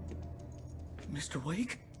 Mr.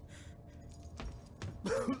 Wake?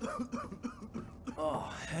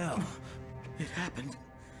 Oh, hell. It happened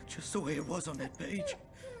just the way it was on that page.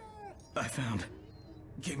 I found.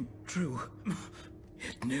 Came true.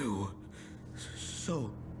 It knew.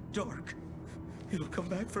 So dark. It'll come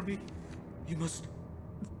back for me. You must...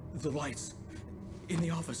 The lights. In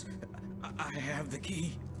the office. I have the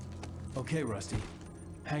key. Okay, Rusty.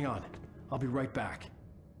 Hang on. I'll be right back.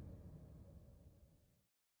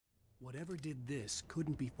 Whatever did this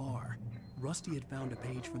couldn't be far. Rusty had found a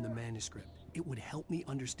page from the manuscript. It would help me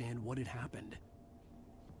understand what had happened.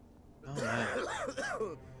 Oh man.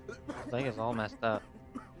 His leg is all messed up.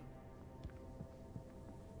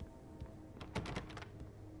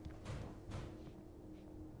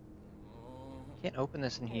 Can't open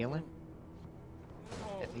this and heal him?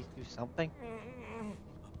 At least do something?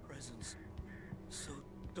 A presence so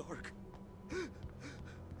dark.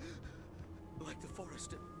 Like the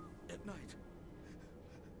forest at night.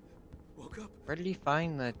 Woke up. Where did he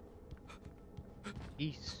find the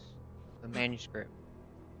piece? The manuscript?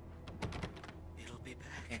 It'll be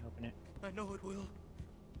back. Can't open it. I know it will.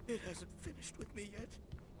 It hasn't finished with me yet.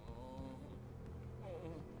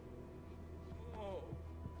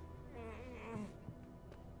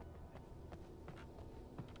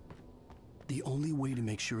 The only way to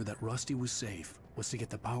make sure that Rusty was safe was to get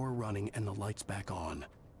the power running and the lights back on.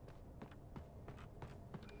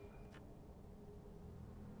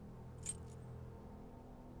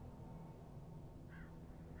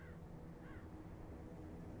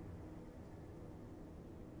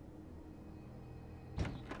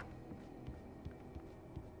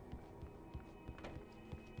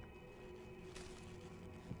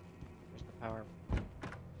 Where's the power?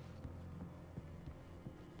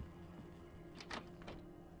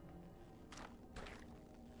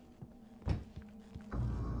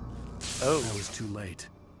 Oh. I was too late.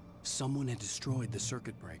 Someone had destroyed the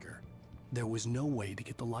circuit breaker. There was no way to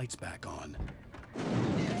get the lights back on.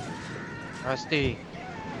 Rusty!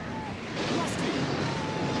 Rusty!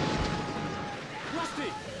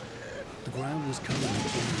 Rusty! The ground was covered in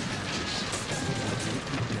flaming patches.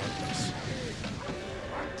 Darkness.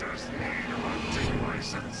 Hunters need hunting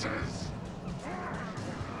licenses!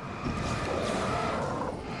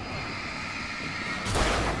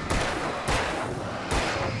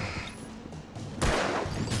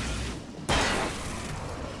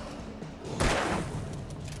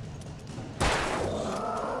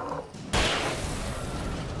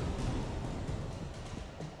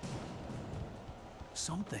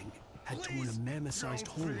 Something had torn a mammoth-sized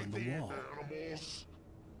hole in the wall. Animals.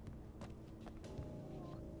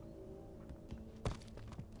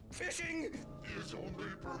 fishing is only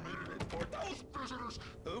permitted for those visitors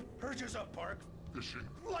who purchase a park fishing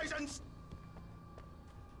license.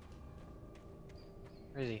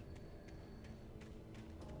 Where is he?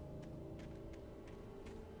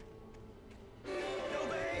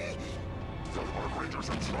 Obey the park ranger's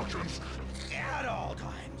instructions at all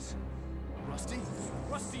times. Rusty?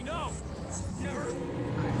 Rusty, no! Never.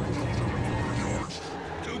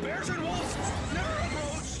 Two bears and wolves never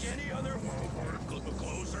approach any other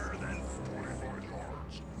closer than 25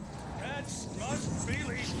 yards. Pets must be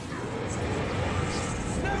leashed.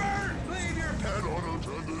 Never leave your pet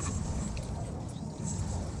unattended.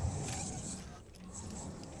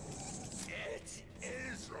 It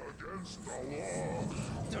is against the law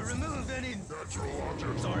to remove any natural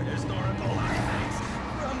objects or historical artifacts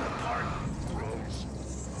from the park. Gross.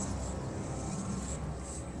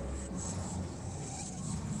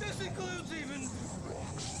 This includes even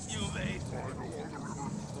Rocks. you may Flying along the river.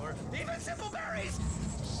 or even simple berries.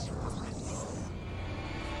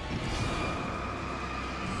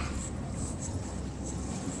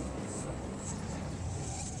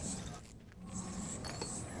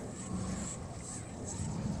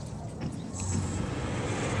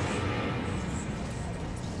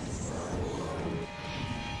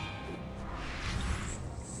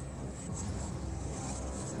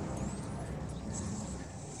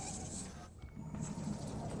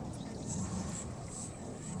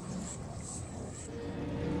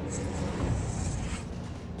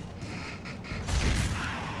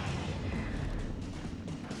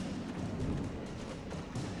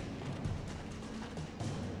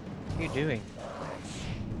 What are you doing?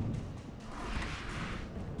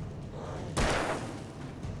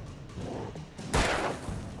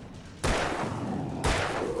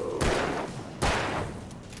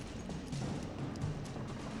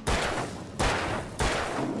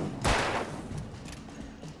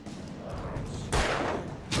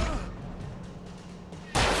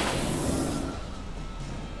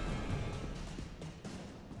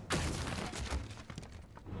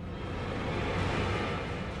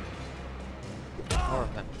 More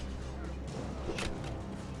of them.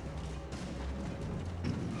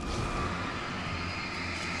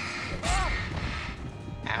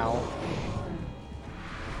 Ow.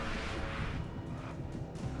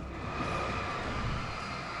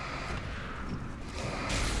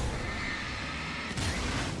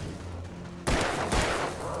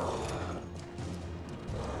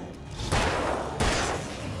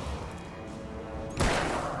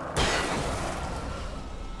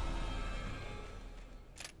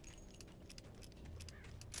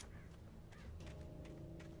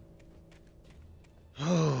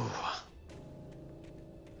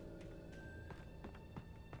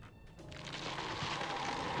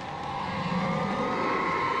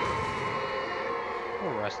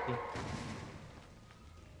 Poor Rusty.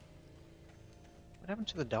 What happened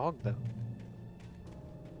to the dog, though?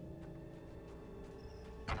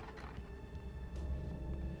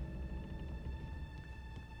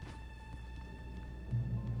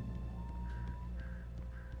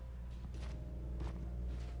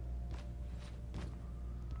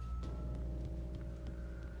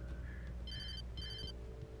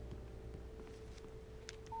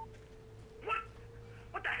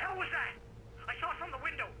 What the hell was that? I saw from the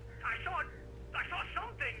window. I saw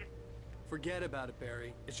something. Forget about it,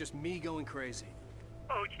 Barry. It's just me going crazy.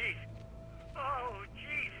 Oh, jeez. Oh,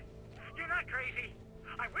 jeez. You're not crazy.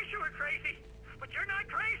 I wish you were crazy, but you're not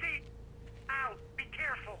crazy. Ow, be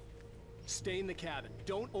careful. Stay in the cabin.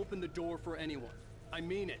 Don't open the door for anyone. I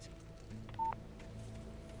mean it.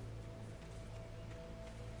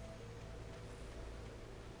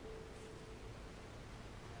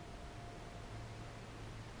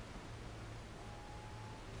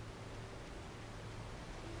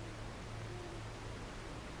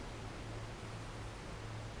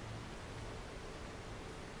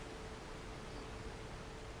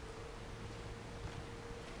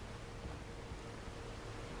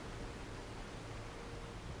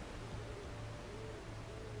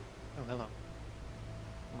 Oh, hello.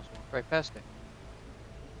 Almost walked right past it.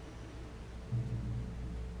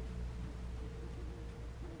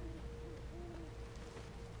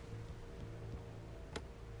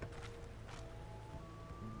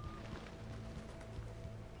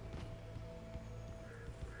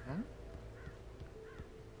 Hmm?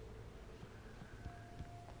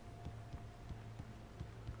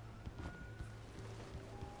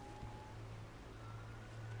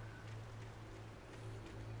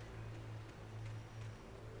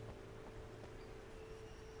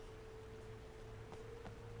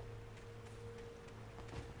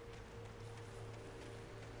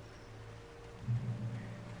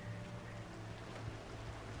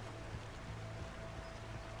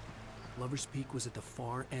 Lover's Peak was at the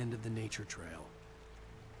far end of the nature trail.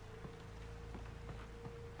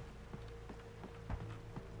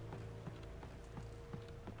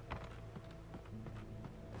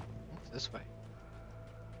 What's this way?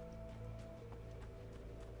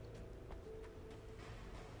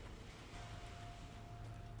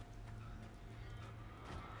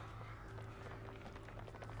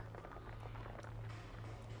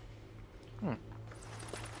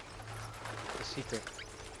 The secret.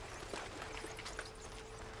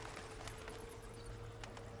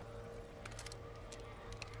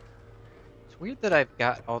 It's weird that I've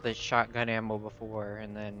got all this shotgun ammo before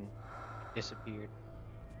and then disappeared.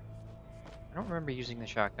 I don't remember using the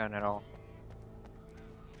shotgun at all.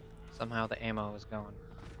 Somehow the ammo is gone.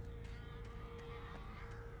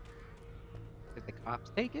 Did the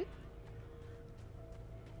cops take it?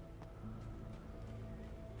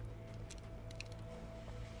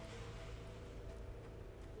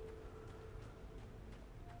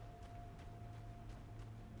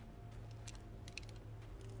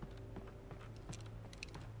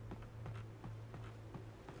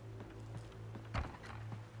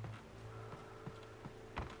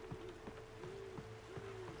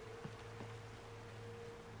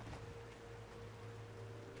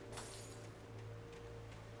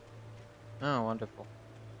 Oh, wonderful.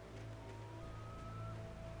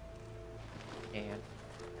 And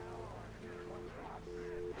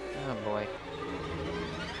oh boy.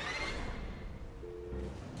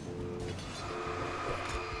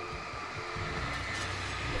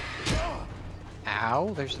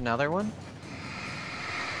 Ow, there's another one?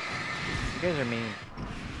 You guys are mean.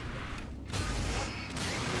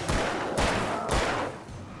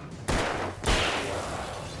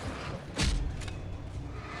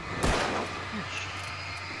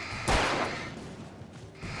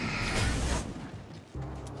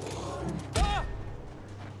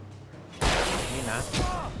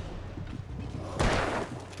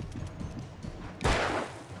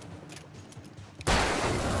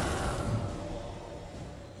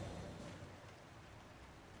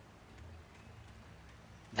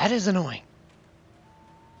 That is annoying.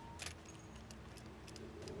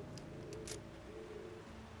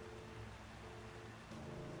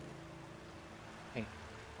 Hey.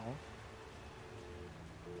 Oh.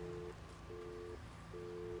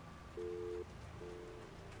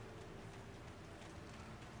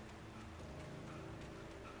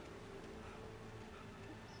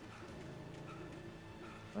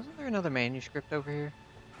 Wasn't there another manuscript over here?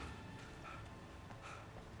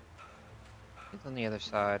 It's on the other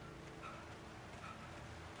side.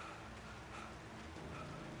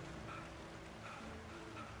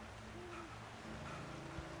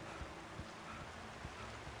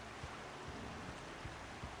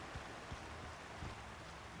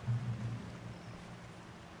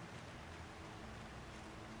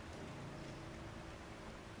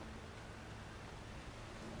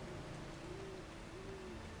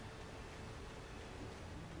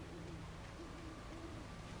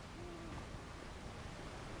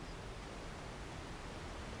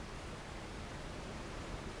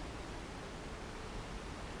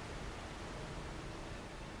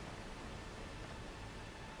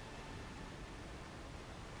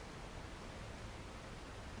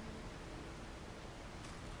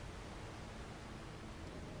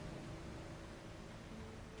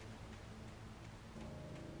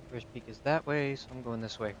 First peak is that way, so I'm going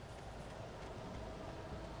this way.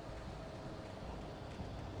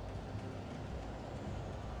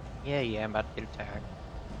 Yeah, I'm about to get attacked.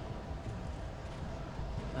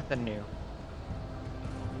 Nothing new.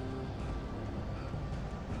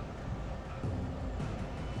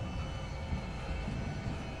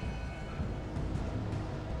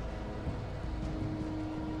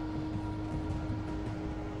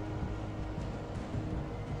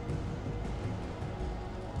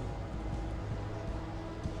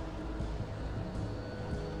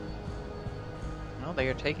 No, they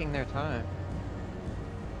are taking their time.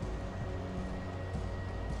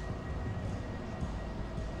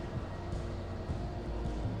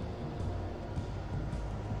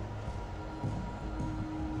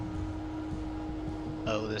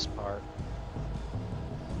 Oh, this part.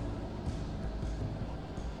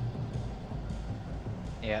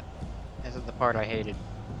 Yeah, this is the part I hated.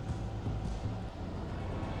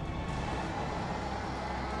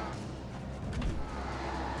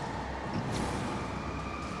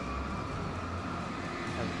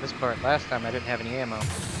 This part, last time I didn't have any ammo.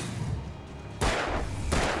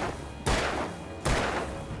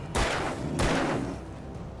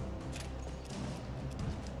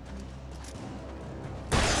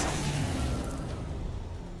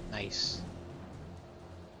 Nice.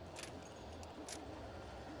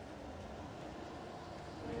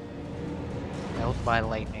 by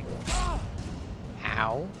lightning.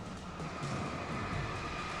 Ow.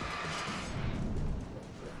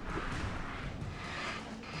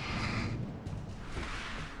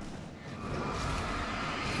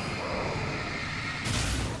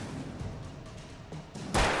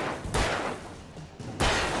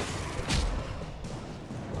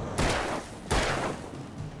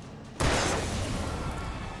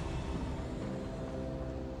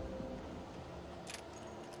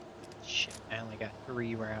 Shit, I only got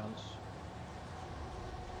 3 rounds.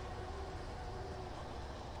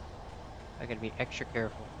 I gotta be extra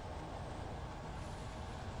careful.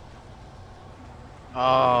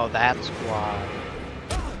 Oh, that's why.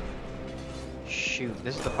 Shoot,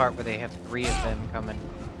 this is the part where they have 3 of them coming.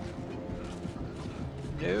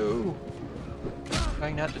 No!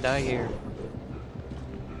 Trying not to die here.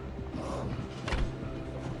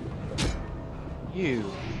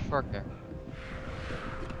 You fucker.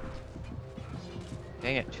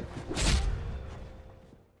 Dang it.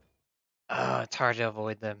 Oh, it's hard to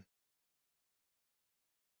avoid them.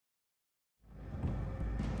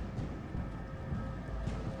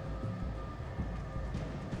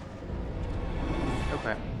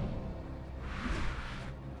 Okay.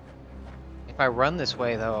 If I run this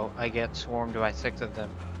way, though, I get swarmed by 6 of them.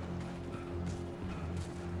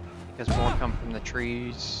 Because more come from the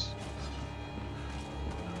trees.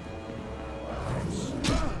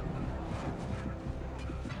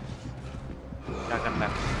 Shotgun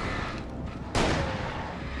back.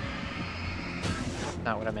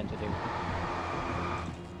 Not what I meant to do.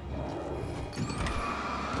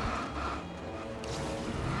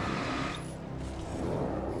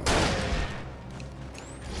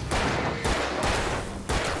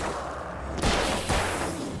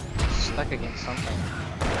 Stuck against something.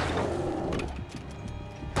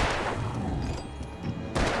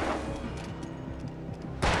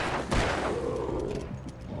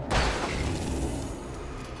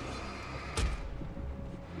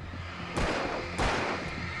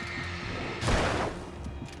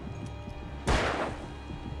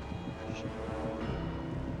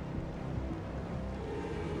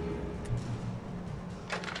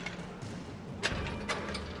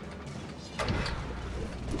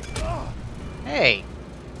 Hey!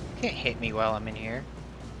 You can't hit me while I'm in here.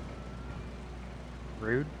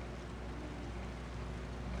 Rude.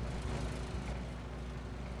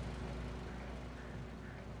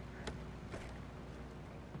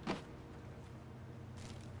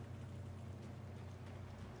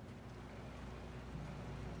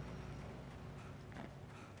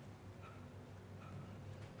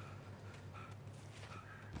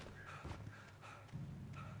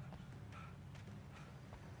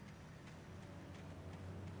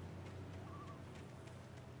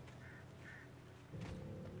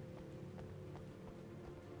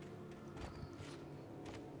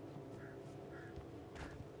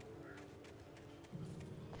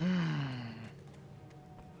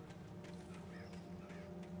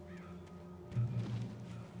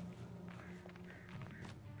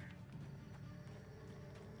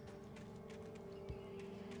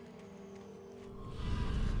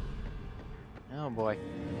 Oh boy.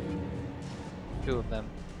 2 of them.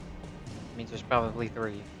 Means there's probably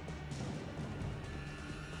 3.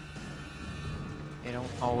 They don't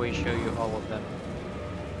always show you all of them.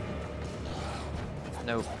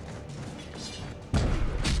 Nope.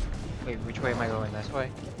 Wait, which way am I going? This way?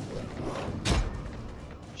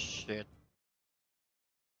 Shit.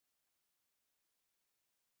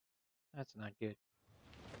 That's not good.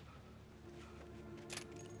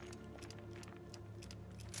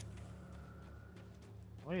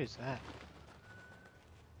 What is that?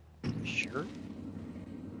 Shirt?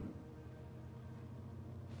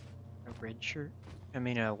 A red shirt? I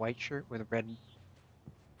mean a white shirt with a red...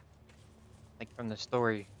 Like from the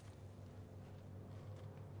story.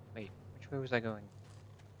 Wait, which way was I going?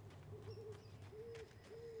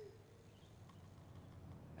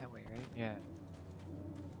 That way, right? Yeah.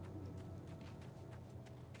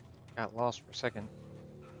 Got lost for a second.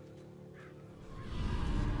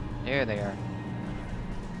 There they are.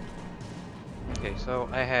 Okay, so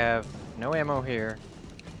I have no ammo here.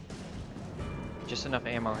 Just enough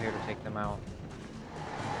ammo here to take them out.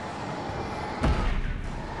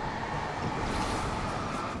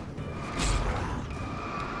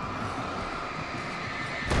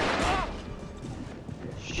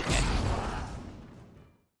 Shit.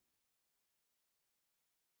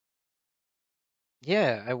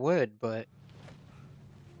 Yeah, I would, but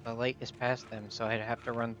the light is past them, so I'd have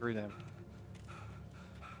to run through them.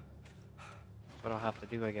 That's what I'll have to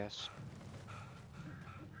do, I guess.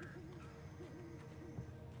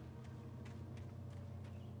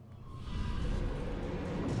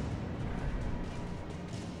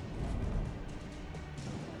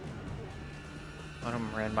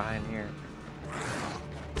 Something ran behind here.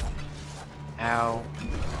 Ow.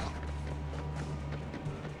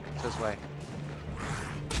 It's this way.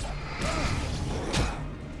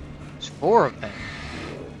 There's 4 of them.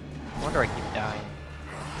 No wonder I keep dying.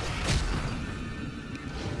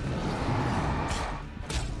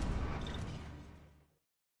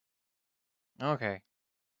 Okay.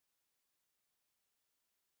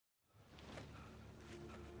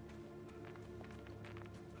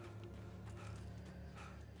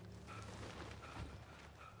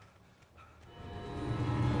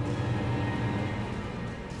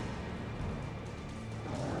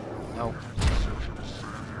 Nope.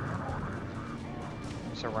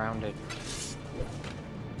 I'm surrounded.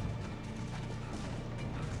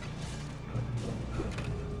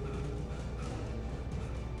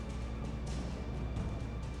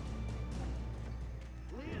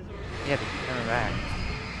 Yeah, they keep coming back.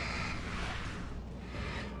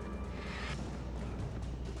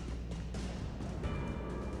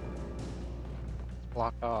 It's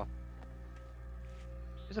blocked off.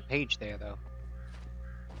 There's a page there, though.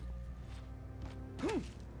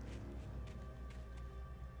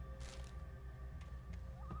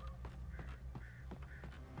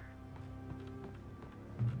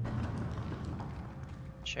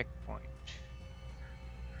 Checkpoint.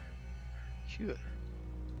 Good.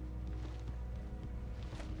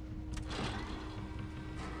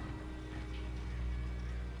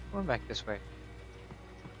 Going back this way.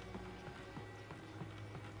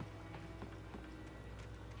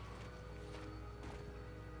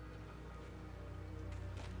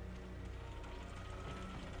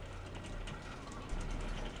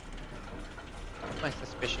 My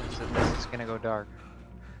suspicions that this is gonna go dark.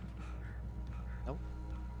 Nope.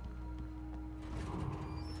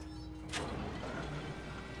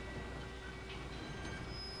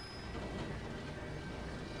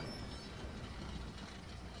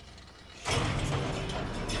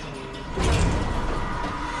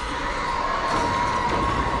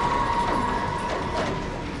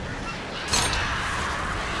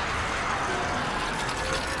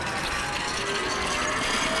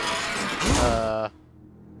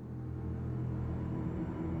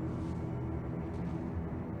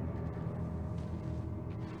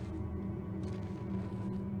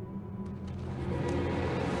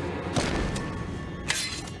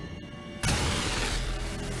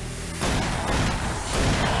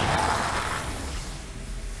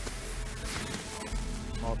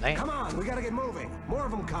 Damn. Come on, we gotta get moving. More of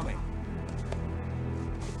them coming.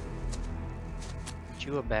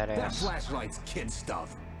 You a badass. That flashlight's kid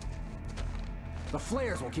stuff. The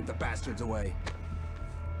flares will keep the bastards away.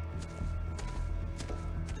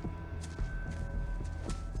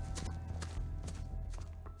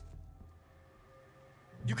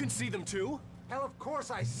 You can see them too? Hell, of course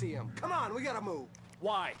I see them. Come on, we gotta move.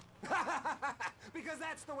 Why? Because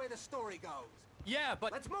that's the way the story goes. Yeah,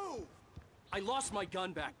 but... Let's move! I lost my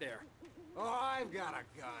gun back there. Oh, I've got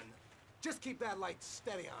a gun. Just keep that light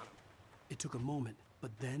steady on him. It took a moment,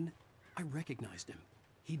 but then I recognized him.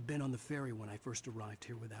 He'd been on the ferry when I first arrived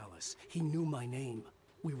here with Alice. He knew my name.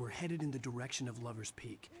 We were headed in the direction of Lover's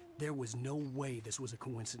Peak. There was no way this was a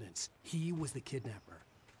coincidence. He was the kidnapper.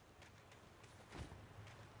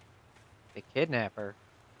 The kidnapper?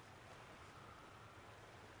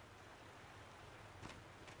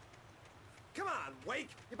 Come on, Wake.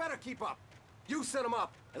 You better keep up. You set him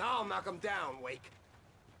up, and I'll knock him down, Wake.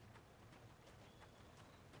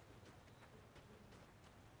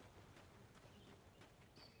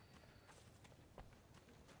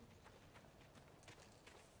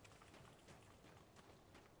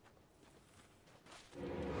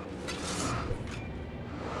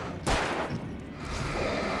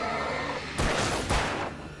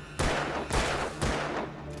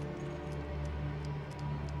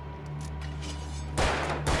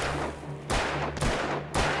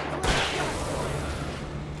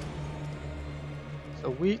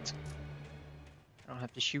 Sweet. I don't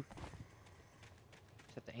have to shoot.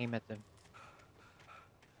 Just have to aim at them.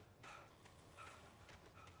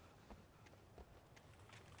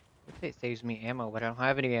 It saves me ammo, but I don't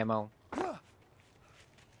have any ammo. At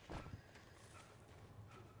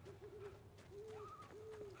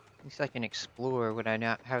least I can explore when I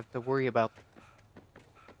not have to worry about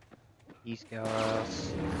these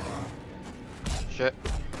guys. Shit.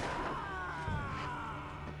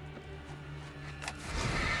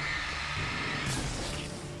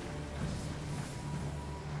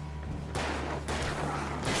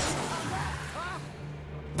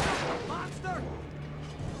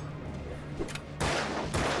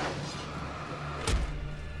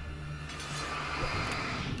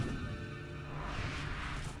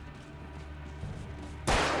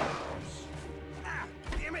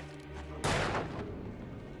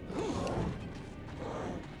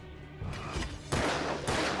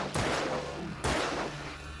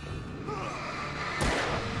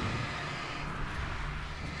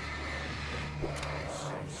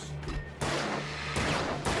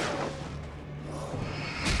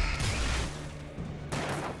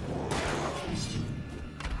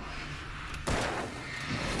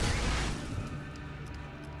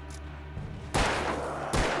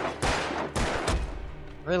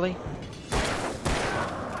 Really? I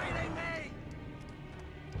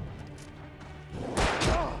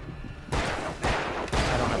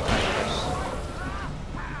don't have time for this.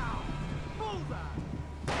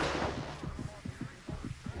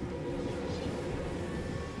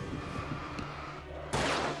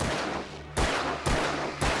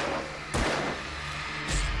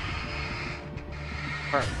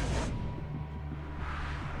 Perfect.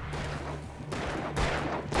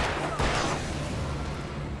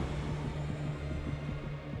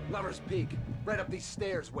 Lover's Peak. Right up these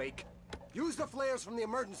stairs, Wake. Use the flares from the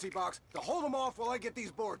emergency box to hold them off while I get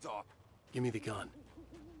these boards off. Give me the gun.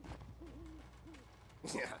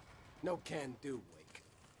 Yeah, no can do, Wake.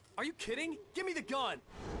 Are you kidding? Give me the gun!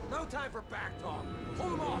 No time for back talk.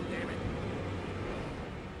 Hold them off, damn it.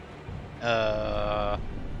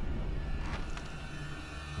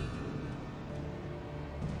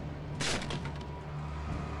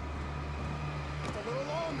 It's a little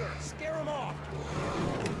longer. Scare them off.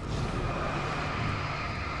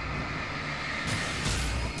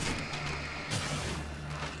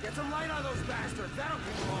 Get some light on those bastards. That'll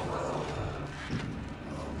keep them off us.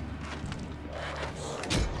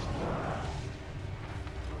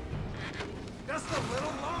 Just a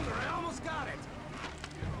little longer. I almost got it.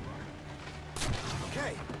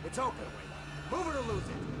 Okay, it's open. Move it or lose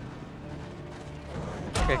it.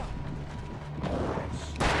 Okay.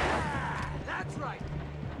 That's right.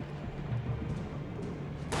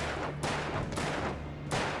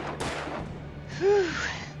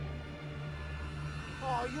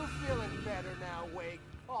 Oh, you feeling better now, Wake?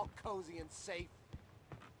 All cozy and safe.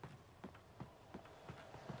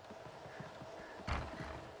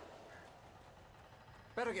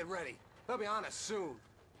 Better get ready. They'll be on us soon.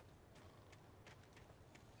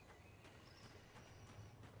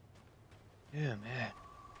 Yeah, man.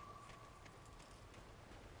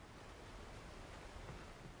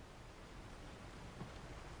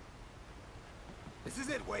 This is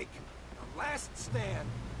it, Wake. The last stand.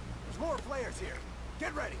 There's more flares here.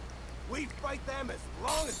 Get ready. We fight them as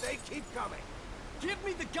long as they keep coming. Give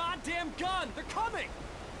me the goddamn gun! They're coming!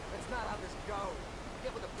 That's not how this goes.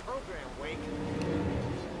 Get with the program, Wake.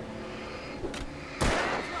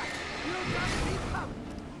 That's right. You got to keep coming.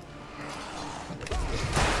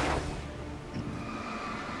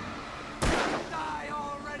 Die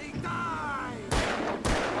already, die!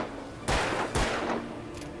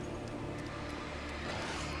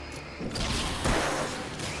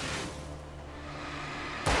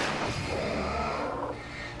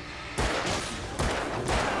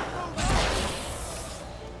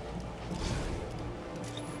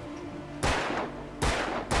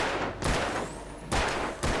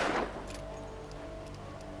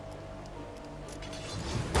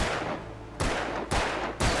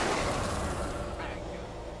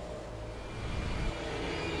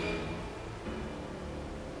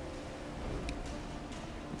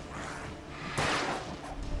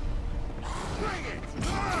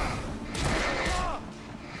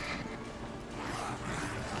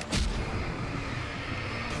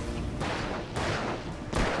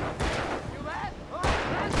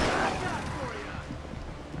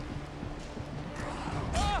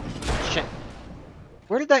 Shit.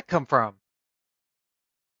 Where did that come from?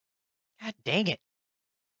 God dang it.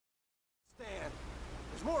 Stand.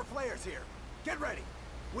 There's more flares here. Get ready.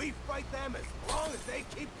 We fight them as long as they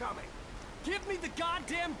keep coming. Give me the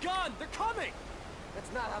goddamn gun! They're coming!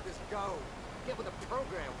 That's not how this goes. Get with the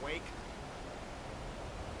program, Wake.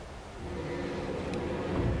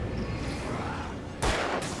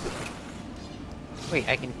 Wait,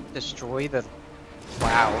 I can destroy the...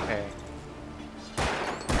 Wow, okay.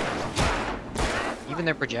 Even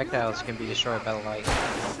their projectiles can be destroyed by the light.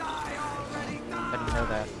 I didn't know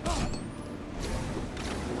that.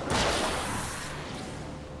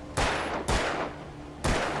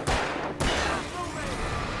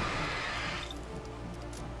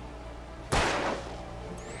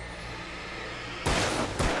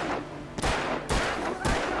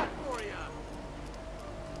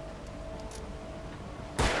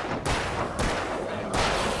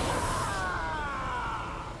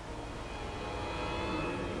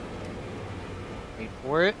 Wait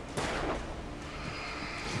for it.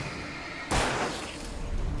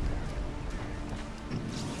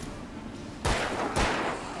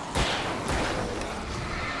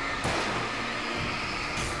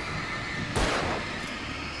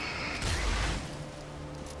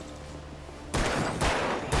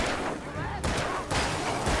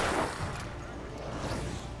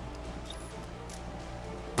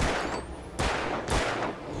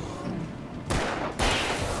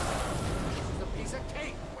 This is a piece of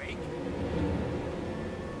cake, Wake.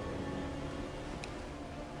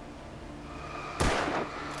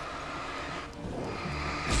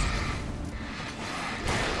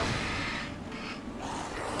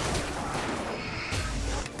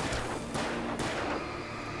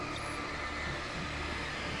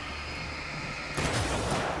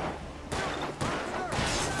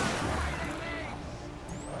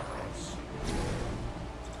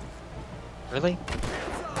 Really?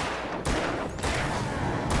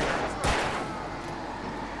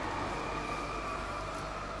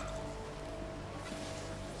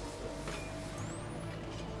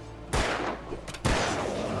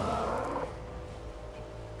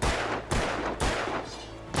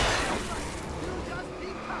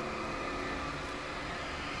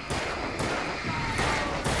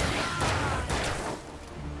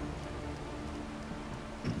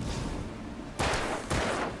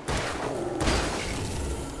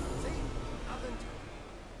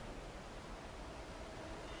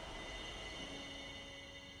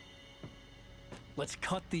 Let's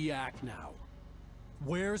cut the act now.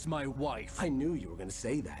 Where's my wife? I knew you were gonna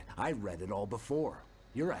say that. I read it all before.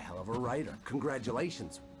 You're a hell of a writer.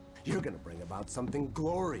 Congratulations. You're gonna bring about something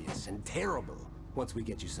glorious and terrible once we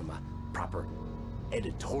get you some proper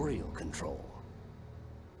editorial control.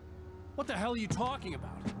 What the hell are you talking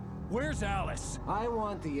about? Where's Alice? I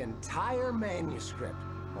want the entire manuscript,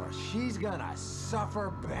 or she's gonna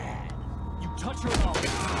suffer bad. You touch her off.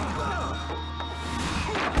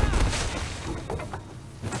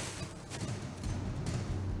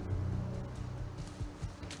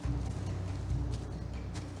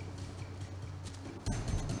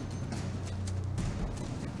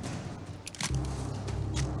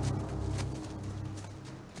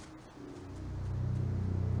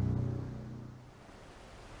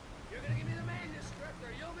 You're gonna give me the manuscript,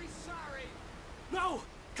 or you'll be sorry. No!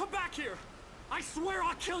 Come back here! I swear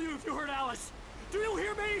I'll kill you if you hurt Alice! Do you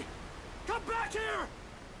hear me? Come back here!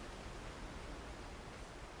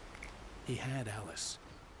 He had Alice,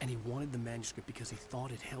 and he wanted the manuscript because he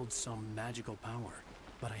thought it held some magical power.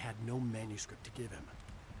 But I had no manuscript to give him.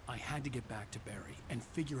 I had to get back to Barry and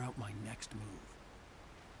figure out my next move.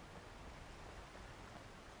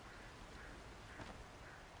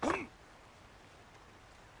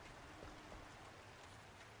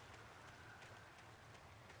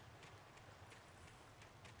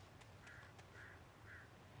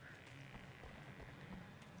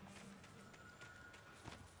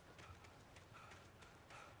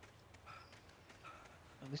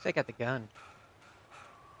 At least I got the gun.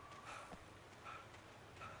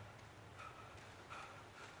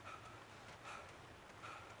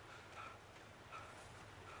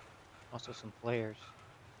 Also some flares.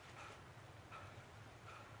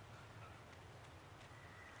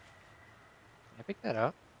 Can I pick that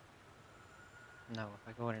up? No, if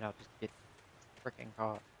I go in it, I'll just get freaking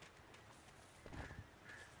caught.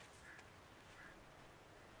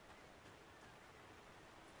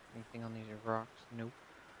 Anything on these rocks? Nope.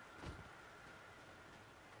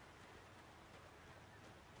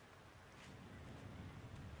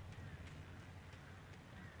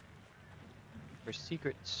 For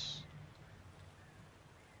secrets.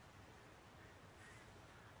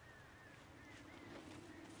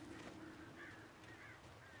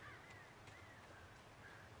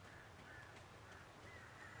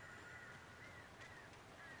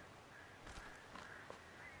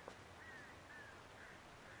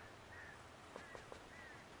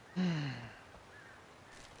 I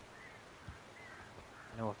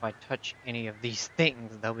know if I touch any of these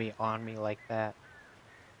things, they'll be on me like that.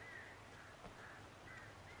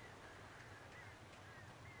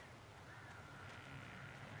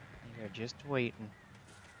 You're just waiting.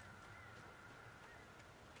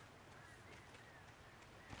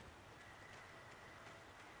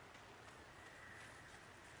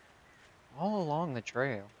 All along the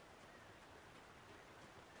trail.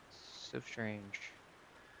 So strange.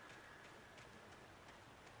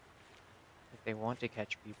 If they want to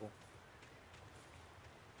catch people.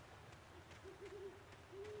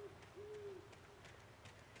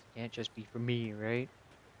 It can't just be for me, right?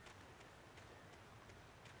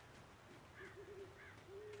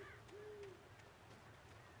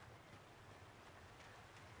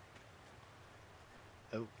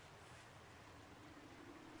 Oh.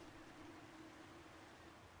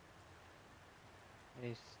 It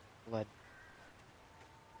is blood.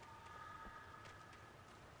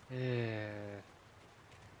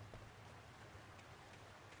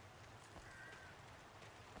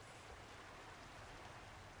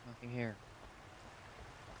 Nothing here.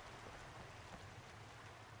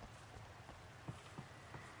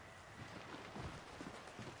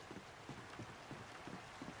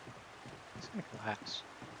 It's gonna collapse.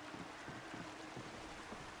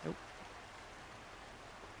 Nope.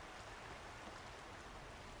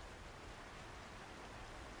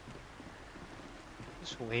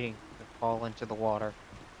 Just waiting to fall into the water.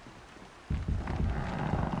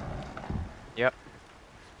 Yep.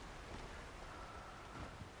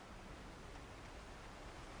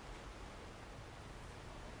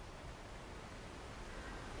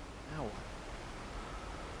 Now what?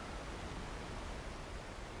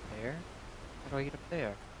 How do I get up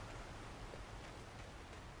there?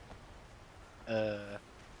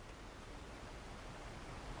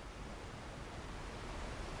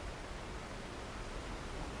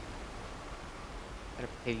 Got a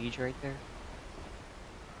page right there?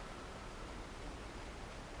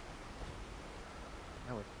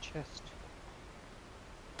 Oh, a chest.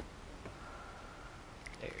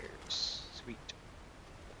 There's... sweet.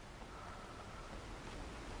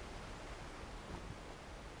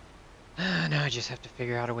 Now I just have to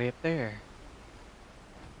figure out a way up there.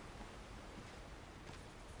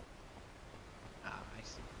 Ah, I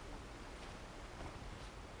see.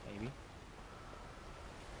 Maybe.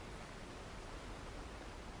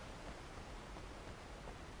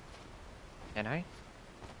 Can I?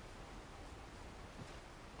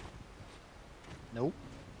 Nope.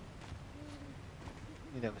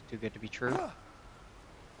 Knew that was too good to be true.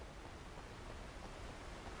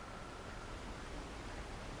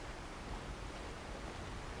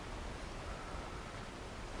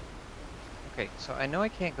 Okay, so I know I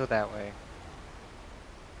can't go that way.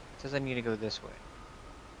 It says I need to go this way.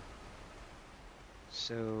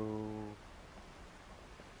 So...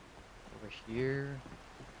 over here...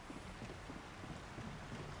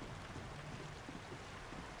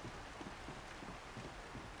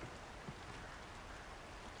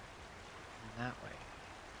 and that way.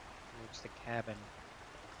 Towards the cabin.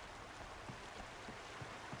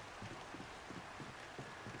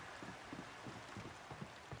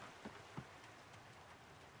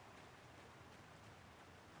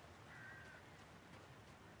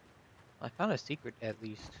 I found a secret, at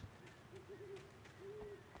least.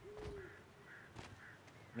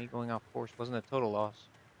 Me going off course wasn't a total loss.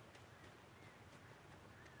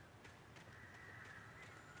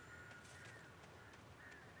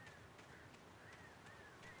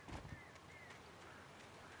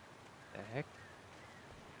 The heck?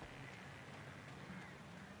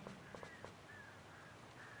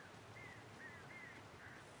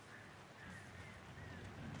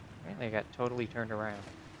 Apparently I got totally turned around.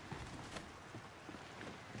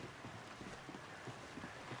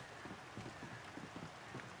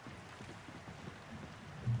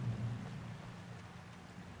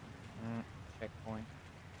 Checkpoint.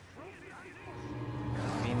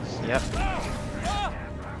 Means, yep.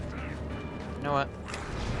 You know what?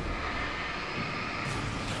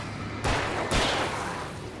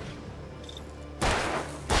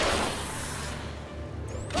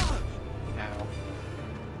 Ow.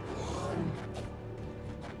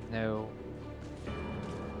 No.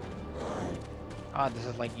 Ah, this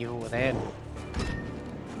is like Evil Within. You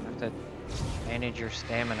have to manage your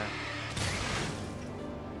stamina.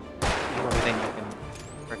 Everything you can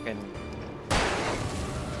frickin'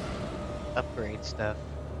 upgrade stuff.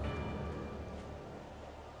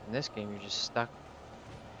 In this game, you're just stuck.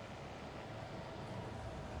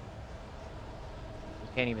 You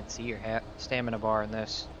can't even see your stamina bar in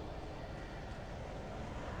this.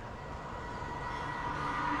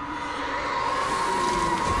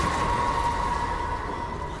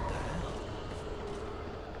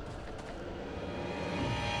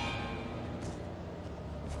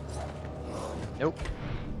 Nope.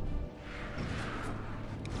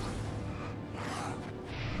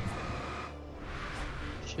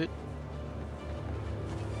 Shit.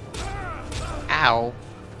 Ow.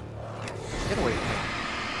 Get away from me.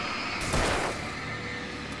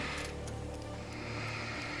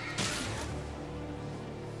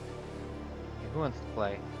 Okay, who wants to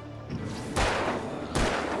play?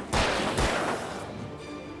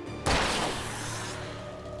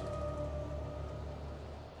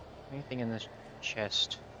 Anything in this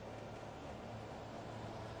chest?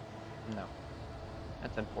 No.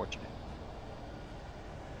 That's unfortunate.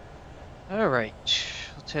 Alright,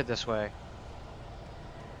 let's head this way.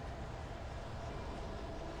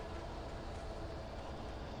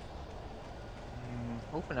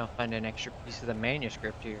 Hoping I'll find an extra piece of the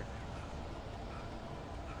manuscript here.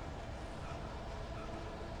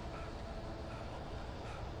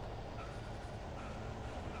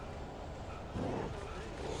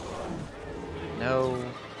 No.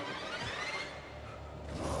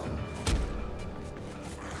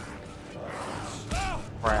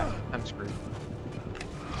 Crap, I'm screwed.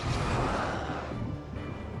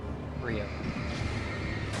 Rio.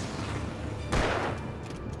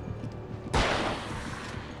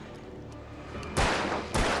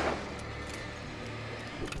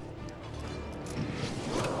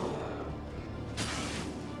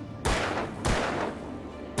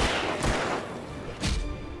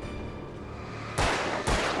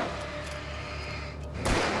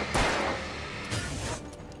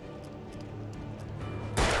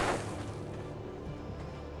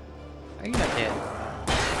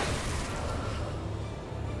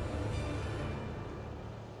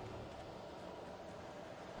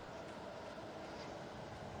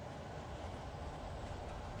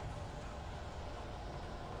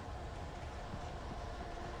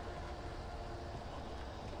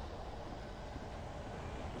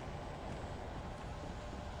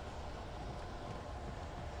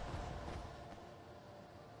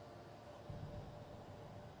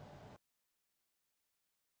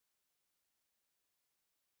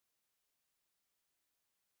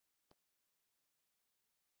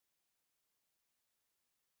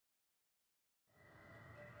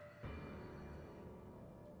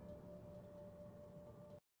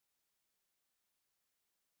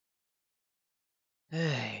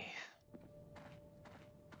 Hey.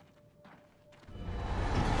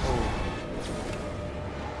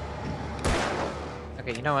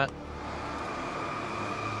 Okay, you know what?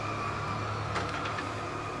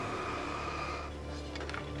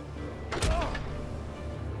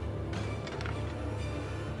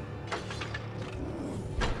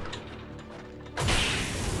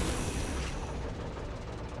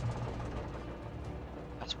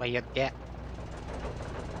 That's what you get.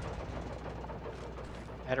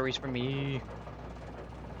 Batteries for me.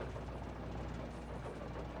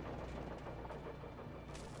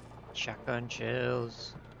 Shotgun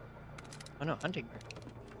shells. Oh no, hunting rifle.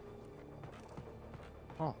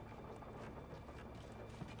 Oh.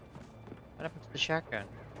 What happened to the shotgun?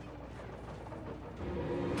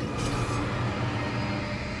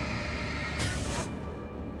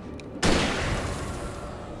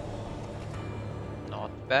 Not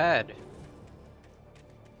bad.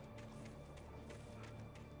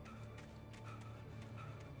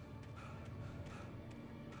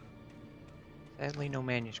 Sadly, no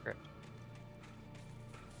manuscript.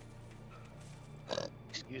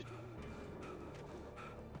 Excuse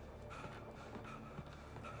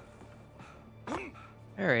me.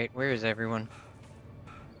 Alright, where is everyone?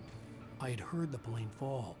 I had heard the plane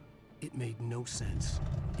fall. It made no sense.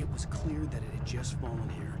 It was clear that it had just fallen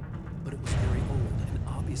here, but it was very old and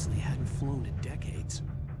obviously hadn't flown in decades.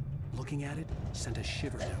 Looking at it sent a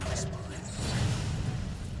shiver down my spine.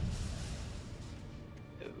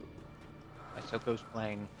 Soko's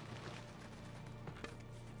playing.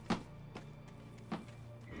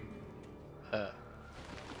 The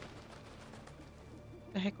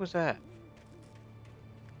heck was that?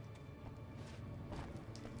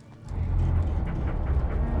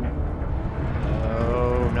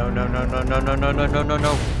 Oh, no, no, no, no, no, no, no, no, no, no,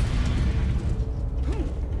 no.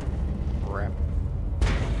 Crap.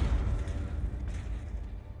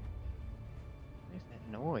 What is that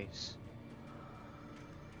noise?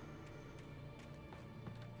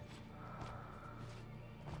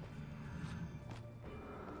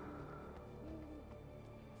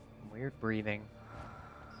 Weird breathing.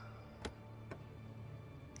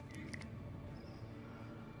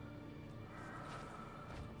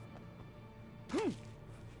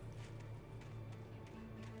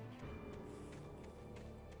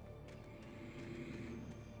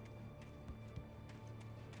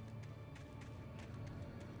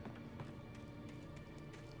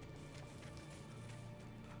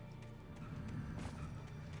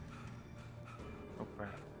 Oh crap.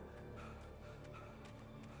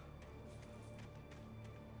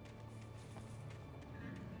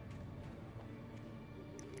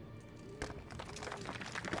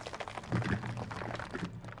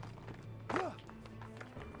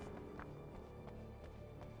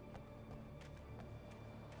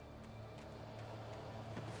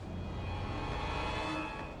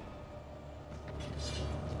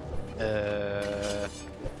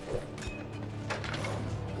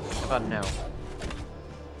 How about no?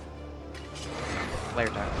 Flare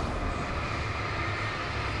time.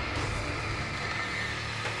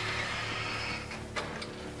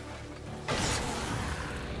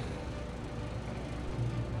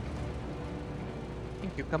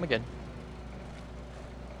 Thank you, come again.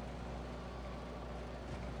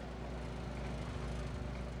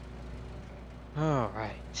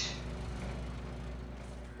 Alright.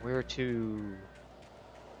 Where to?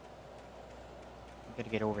 I gotta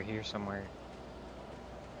get over here somewhere.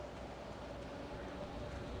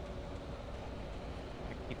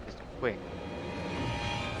 I can keep this quick.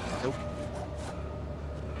 Nope.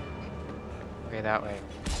 Okay, that way.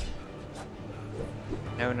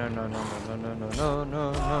 No, no, no, no, no, no, no, no,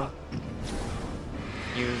 no, no.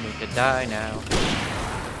 You need to die now.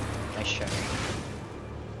 Nice shot.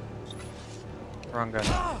 Wrong gun.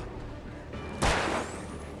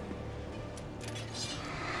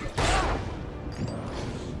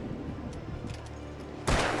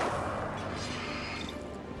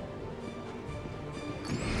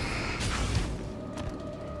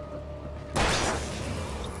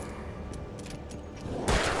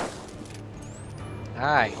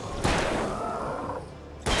 Hi.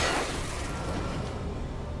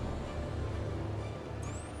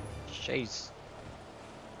 Jeez.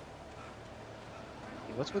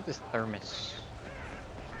 Hey, what's with this thermos?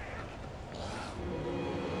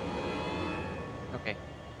 Okay.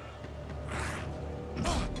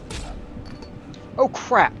 Oh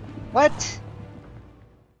crap! What?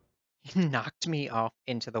 He knocked me off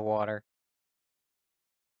into the water.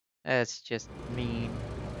 That's just mean.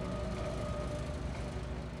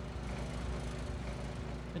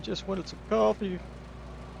 I just wanted some coffee.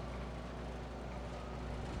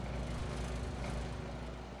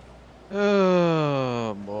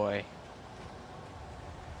 Oh boy.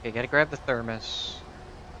 Okay, gotta grab the thermos.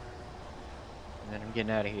 And then I'm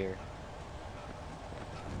getting out of here.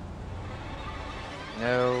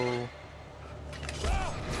 No.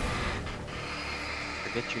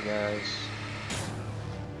 Forget you guys.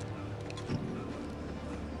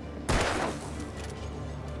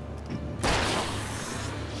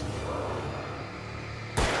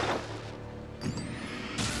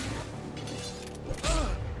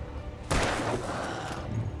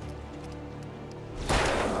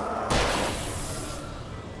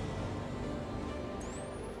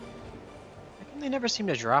 They never seem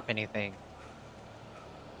to drop anything.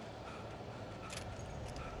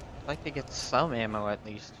 I'd like to get some ammo at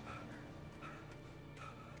least.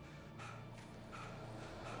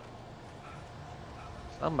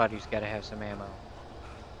 Somebody's gotta have some ammo.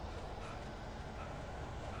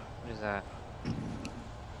 What is that?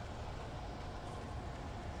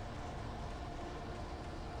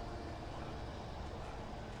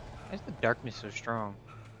 Why is the darkness so strong?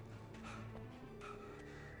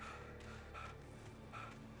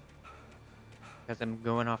 Because I'm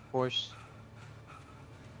going off course.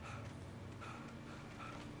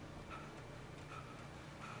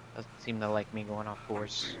 Doesn't seem to like me going off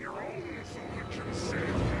course. No.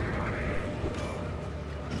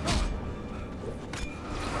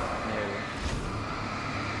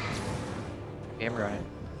 Okay, I'm running.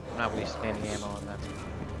 I'm not wasting any ammo on that.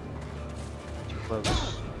 Too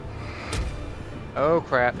close. Oh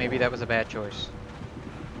crap, maybe that was a bad choice.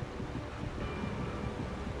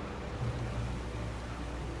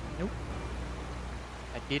 Nope.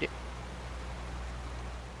 I did it.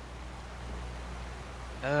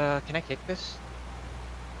 Can I kick this?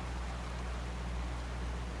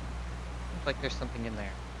 Looks like there's something in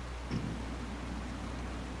there. Can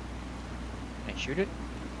I shoot it?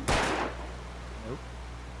 Nope.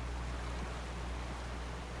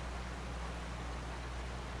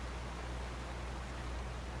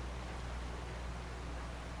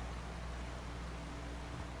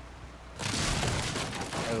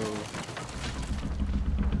 Oh.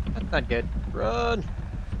 That's not good. Run!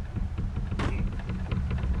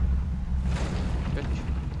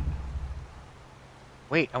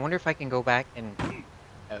 Wait, I wonder if I can go back and...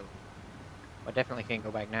 Oh. I definitely can't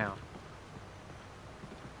go back now.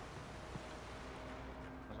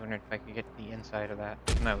 I was wondering if I could get to the inside of that.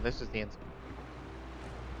 No, this is the inside.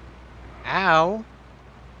 Ow!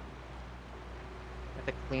 I have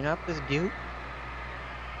to clean up this goop?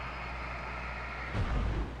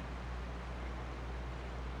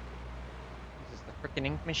 Is this the frickin'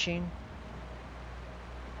 ink machine?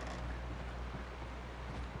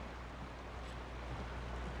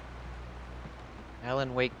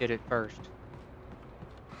 Alan Wake did it first.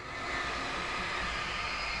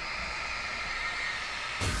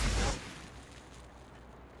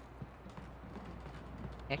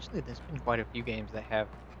 Actually, there's been quite a few games that have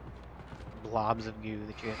blobs of goo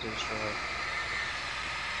that you have to destroy.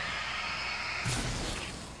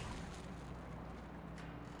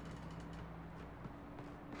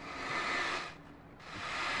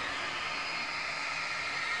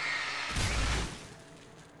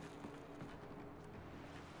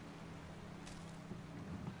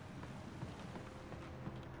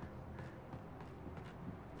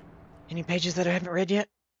 Any pages that I haven't read yet?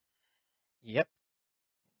 Yep.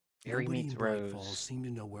 Barry Nobody meets in Bright Rose. Falls seemed to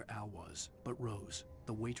know where Al was, but Rose,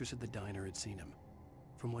 the waitress at the diner, had seen him.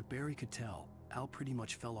 From what Barry could tell, Al pretty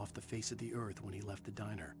much fell off the face of the earth when he left the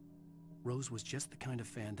diner. Rose was just the kind of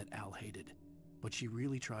fan that Al hated, but she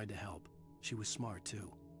really tried to help. She was smart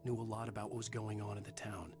too, knew a lot about what was going on in the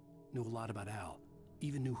town, knew a lot about Al,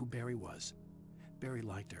 even knew who Barry was. Barry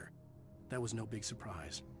liked her. That was no big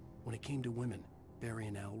surprise. When it came to women, Barry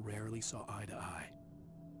and Al rarely saw eye to eye.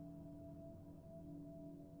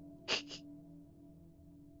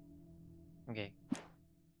 Okay.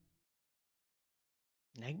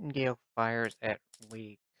 Nightingale fires at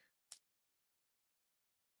Wake.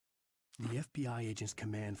 The FBI agent's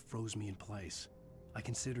command froze me in place. I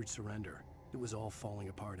considered surrender. It was all falling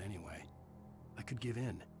apart anyway. I could give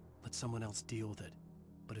in, let someone else deal with it,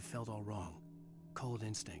 but it felt all wrong. Call it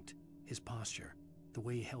instinct, his posture, the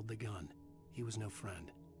way he held the gun. He was no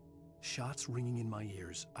friend. Shots ringing in my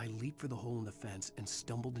ears, I leaped for the hole in the fence and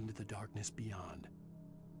stumbled into the darkness beyond.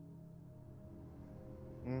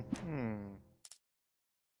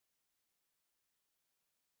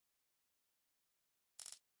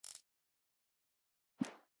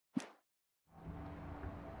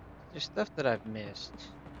 There's stuff that I've missed.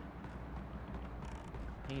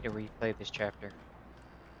 I need to replay this chapter.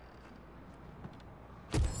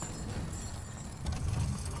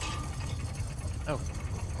 Oh.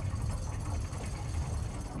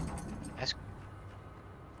 That's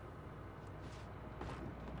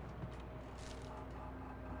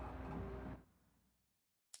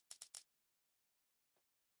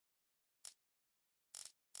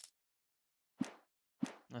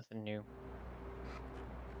nothing new.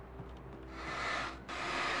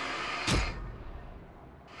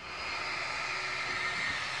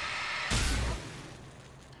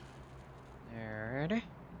 Alrighty.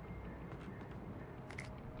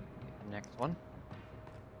 The next one.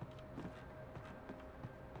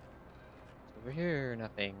 It's over here,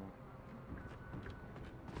 nothing.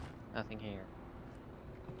 Nothing here.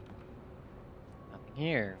 Nothing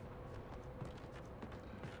here.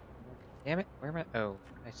 Damn it, where am I? Oh,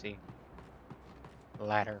 I see.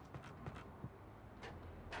 Ladder.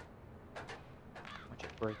 Watch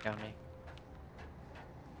it break on me.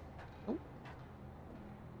 Oh.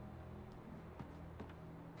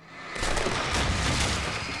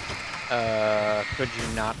 Could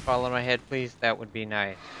you not fall on my head, please? That would be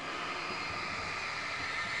nice.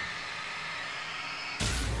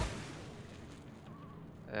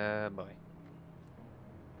 Boy.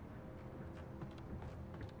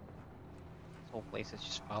 This whole place is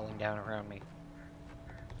just falling down around me.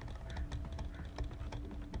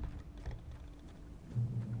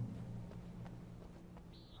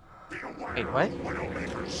 Wait, what? I'm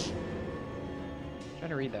trying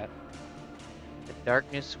to read that. The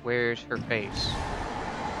darkness wears her face.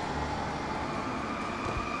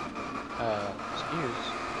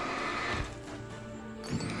 Excuse.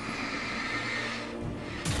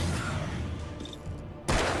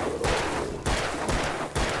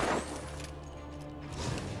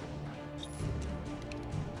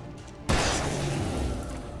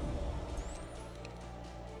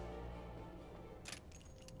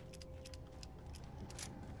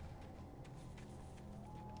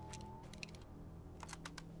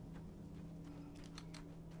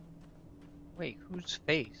 Wait, whose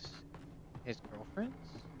face? His girlfriend's?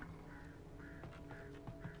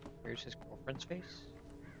 Where's his girlfriend's face?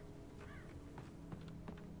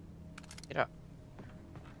 Get up.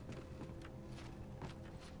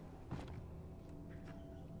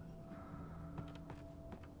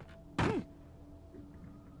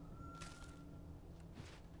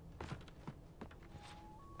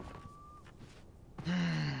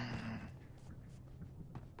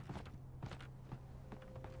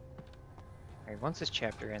 Alright, once this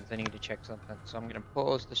chapter ends, I need to check something, so I'm gonna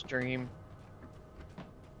pause the stream.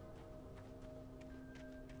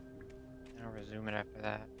 And I'll resume it after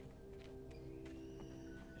that.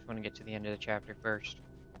 Just want to get to the end of the chapter first.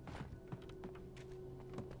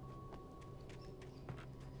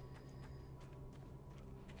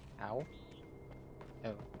 Ow. Oh.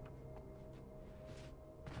 I'm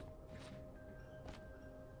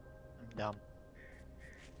dumb.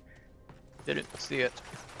 Didn't see it.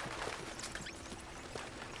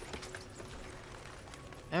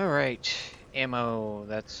 Alright, ammo,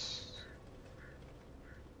 that's...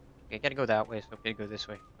 Okay, gotta go that way, so I'm gonna go this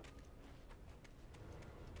way.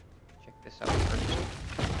 Check this out first.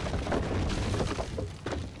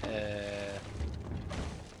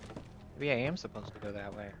 Maybe I am supposed to go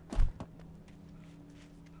that way.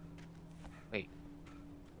 Wait.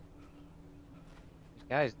 There's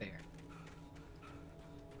guys there.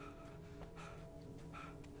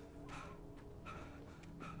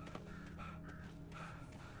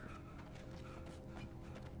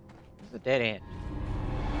 This is a dead end.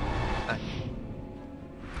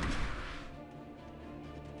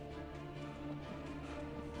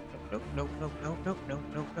 No, no, no, no, no, no,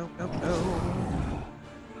 no, no, no, no.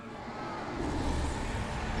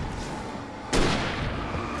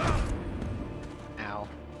 Ow.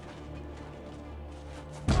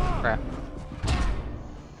 Crap.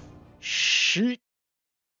 Shit.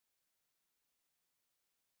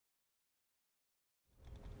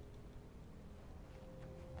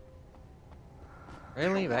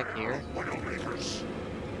 Really? Back here?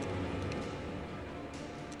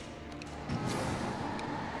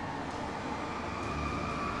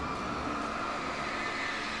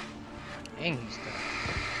 Dang, he's done.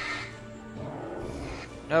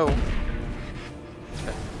 No.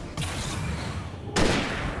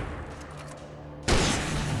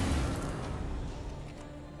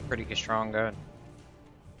 Pretty strong gun.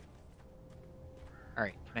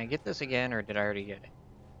 Alright, can I get this again, or did I already get it?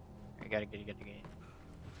 I gotta get it again.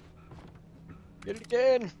 Get it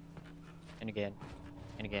again! And again.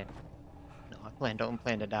 And again. No, I don't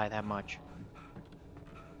plan to die that much.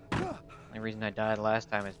 The only reason I died last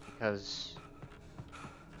time is because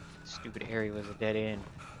the stupid area was a dead end.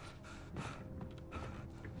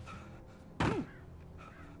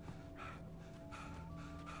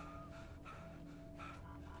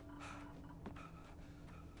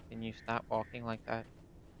 Can you stop walking like that?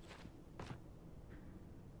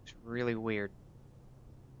 It's really weird.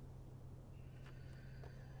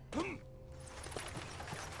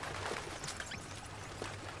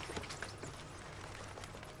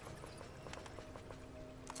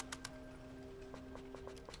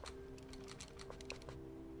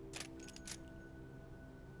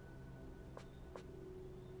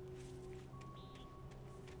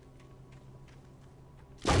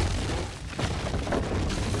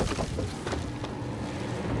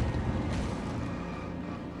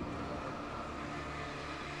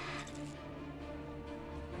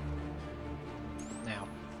 Now.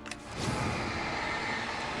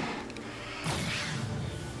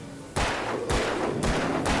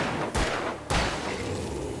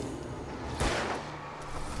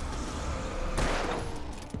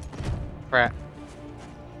 Crap.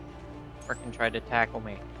 Frickin' tried to tackle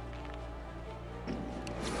me.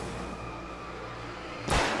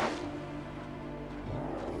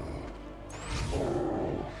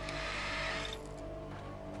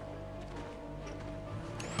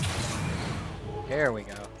 There we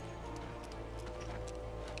go.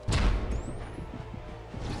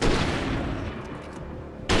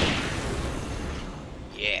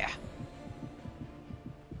 Yeah.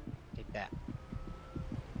 Take that.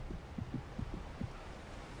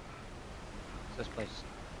 What's this place?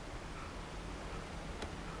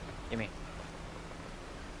 Gimme.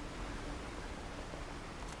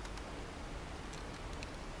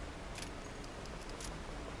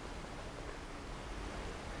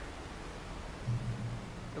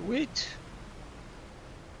 Wait.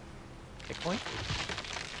 Checkpoint?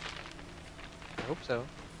 I hope so.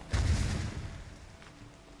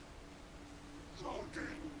 Logging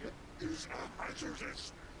is a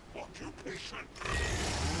hazardous occupation.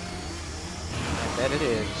 I bet it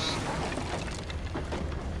is.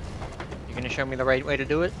 You gonna show me the right way to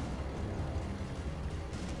do it?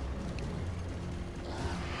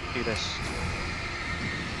 Do this.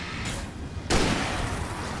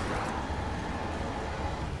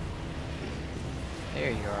 There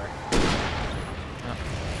you are. Oh,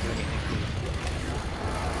 can't do anything.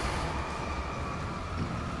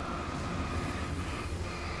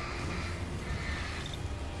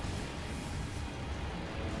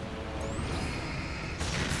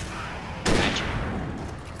 Gotcha.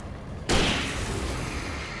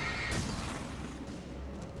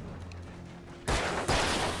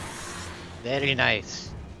 Very nice.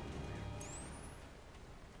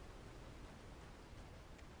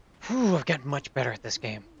 Whew, I've gotten much better at this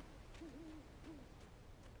game.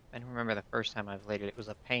 I don't remember the first time I played it, it was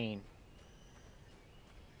a pain.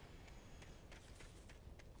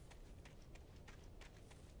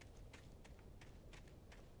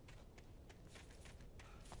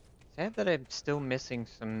 Sad that I'm still missing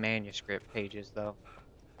some manuscript pages, though.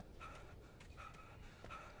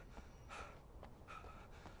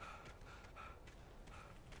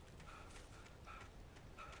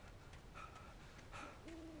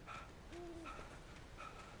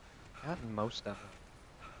 Gotten most of them.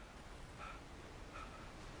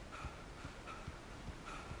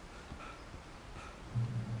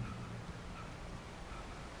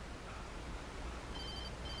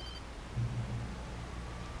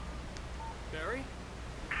 Barry?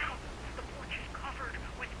 Ow! The porch is covered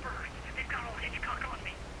with birds. They've got all Hitchcock on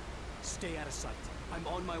me. Stay out of sight. I'm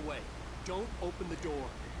on my way. Don't open the door.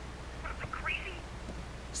 What, am I crazy?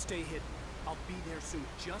 Stay hidden. I'll be there soon.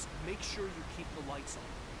 Just make sure you keep the lights on.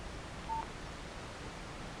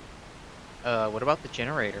 What about the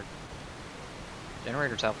generator?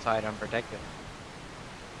 Generator's outside unprotected.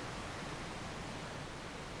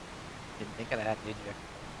 Didn't think of that, did you?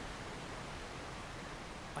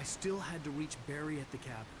 I still had to reach Barry at the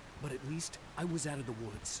cabin, but at least I was out of the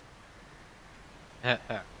woods.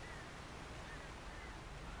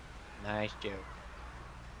 Nice joke.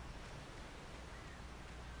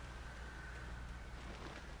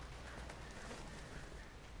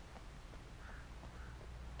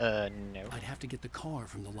 No. I'd have to get the car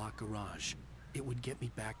from the locked garage. It would get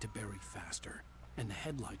me back to Barry faster, and the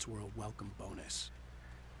headlights were a welcome bonus.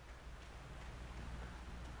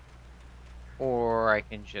 Or I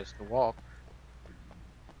can just walk.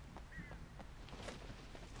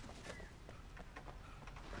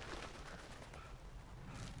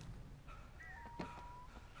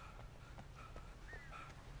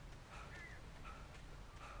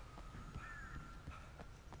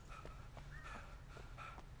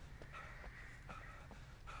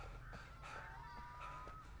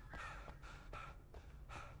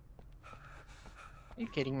 Are you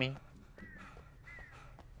kidding me?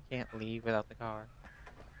 Can't leave without the car.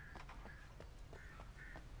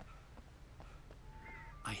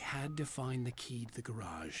 I had to find the key to the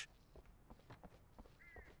garage.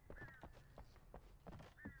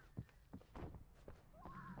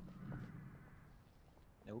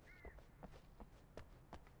 Nope.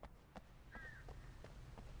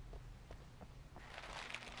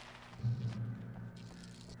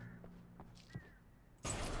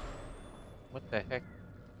 What the heck?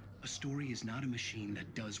 A story is not a machine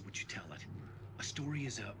that does what you tell it. A story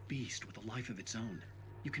is a beast with a life of its own.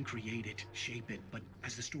 You can create it, shape it, but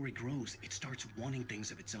as the story grows, it starts wanting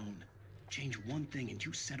things of its own. Change one thing and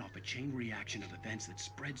you set off a chain reaction of events that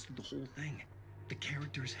spreads through the whole thing. The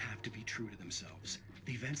characters have to be true to themselves.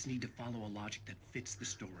 The events need to follow a logic that fits the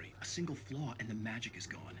story. A single flaw and the magic is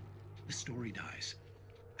gone. The story dies.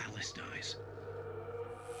 Alice dies.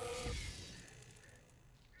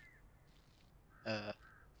 The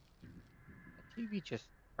TV just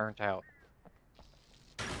burnt out.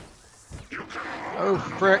 Oh,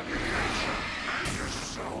 frick!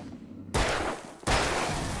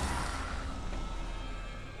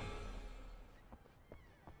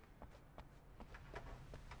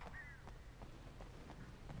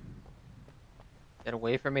 Get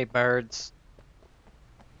away from me, birds.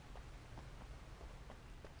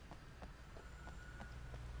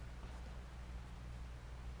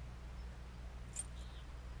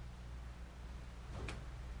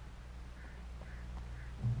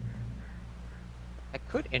 I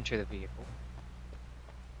could enter the vehicle.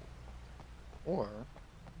 Or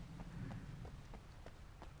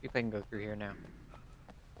see if I can go through here now.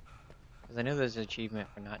 Because I know there's an achievement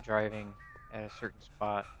for not driving at a certain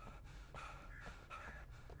spot.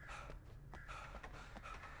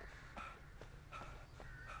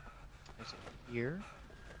 Is it here?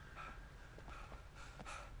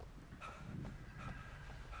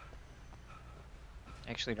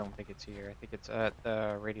 Actually, don't think it's here. I think it's at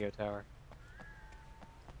the radio tower.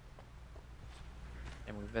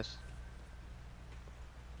 And move this.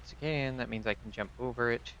 Once again, that means I can jump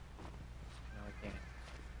over it. No, I can't.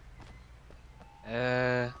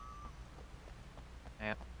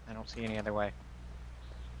 Yeah, I don't see any other way.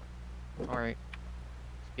 Alright.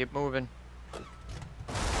 Let's keep moving.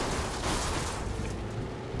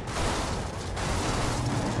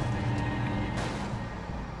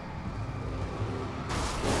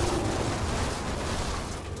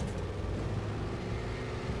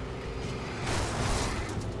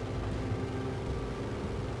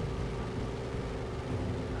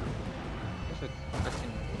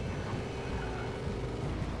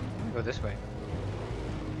 Go this way.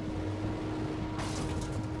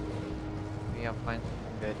 Yeah, I'm fine.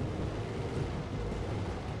 I'm good.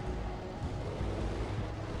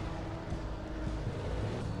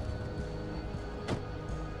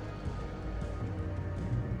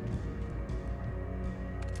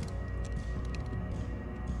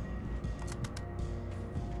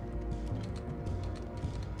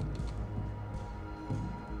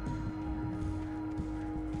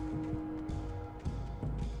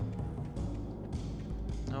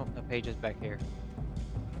 Oh, the page is back here.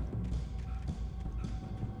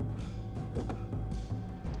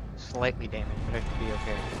 Slightly damaged, but I should be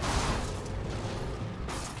okay.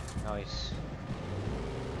 Nice.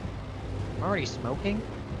 I'm already smoking?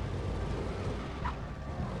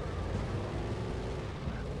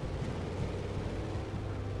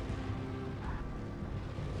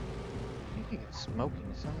 I think it's smoking.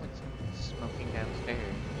 It sounds like someone's smoking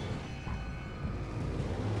downstairs.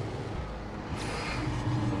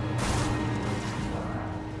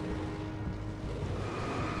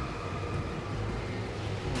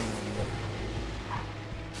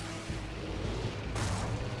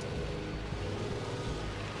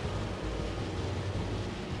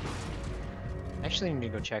 Actually need to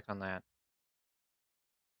go check on that.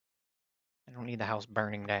 I don't need the house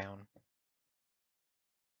burning down.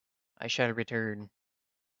 I shall return.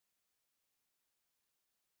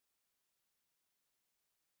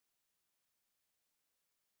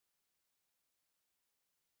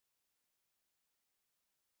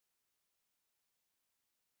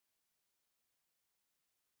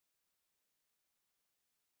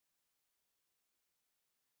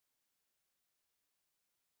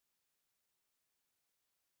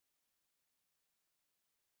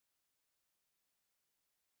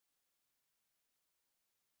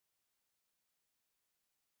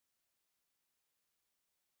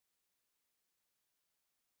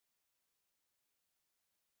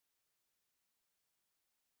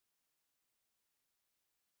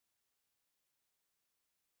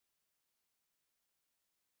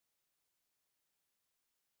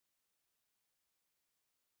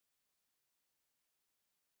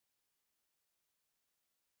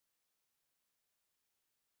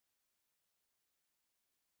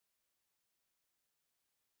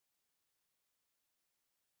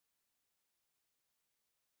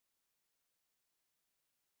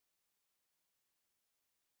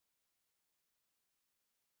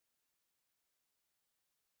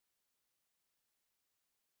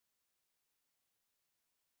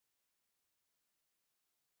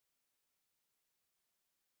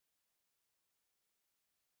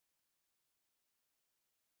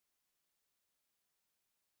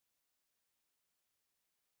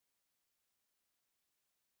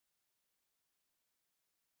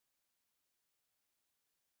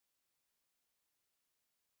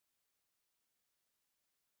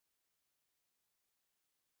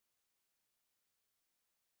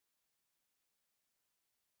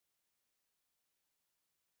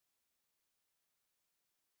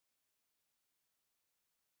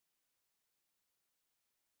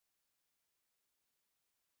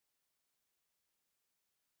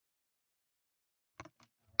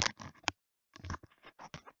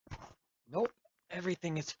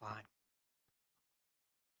 Everything is fine.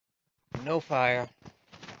 No fire.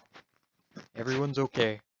 Everyone's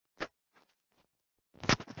okay.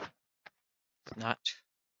 It's not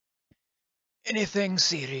anything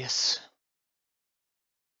serious.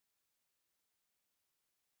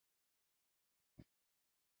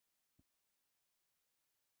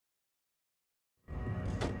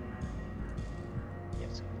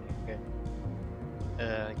 Yes, I'm good.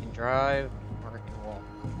 I can drive or I can walk.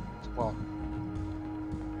 Let's walk.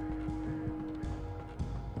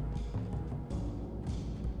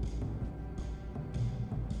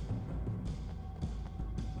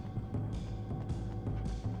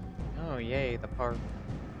 Oh, yay, the park.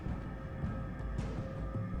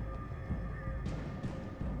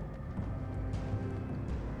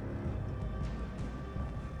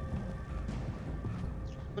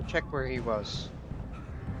 Let's check where he was.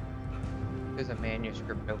 There's a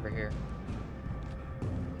manuscript over here.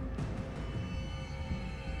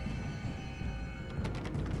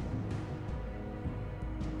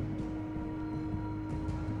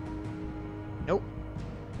 Nope.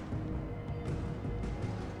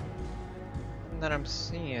 Nothing that I'm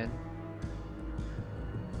seeing.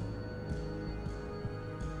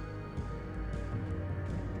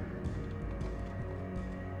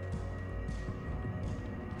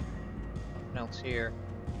 Nothing else here.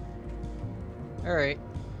 Alright.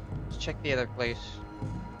 Let's check the other place.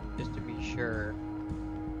 Just to be sure.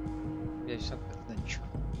 There's something in the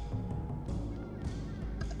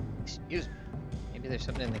excuse me. Maybe there's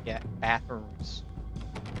something in the bathrooms.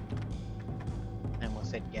 I almost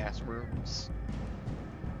said gas rooms.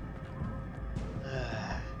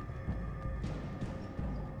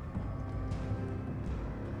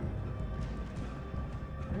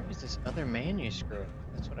 Where is this other manuscript?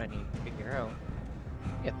 That's what I need to figure out.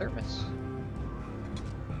 Yeah, thermos.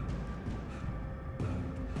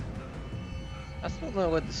 I still don't know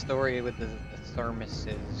what the story with the thermos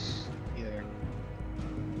is either.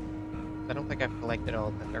 I don't think I've collected all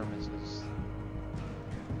of the thermoses.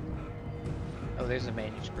 Oh, there's a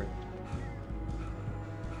manuscript.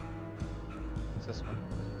 What's this one?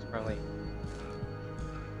 It's probably...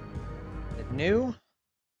 Is it new?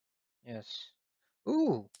 Yes.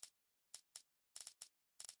 Ooh!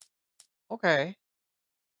 Okay.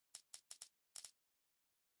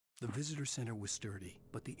 The visitor center was sturdy,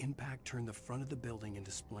 but the impact turned the front of the building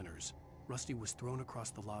into splinters. Rusty was thrown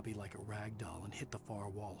across the lobby like a rag doll and hit the far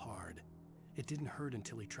wall hard. It didn't hurt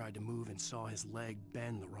until he tried to move and saw his leg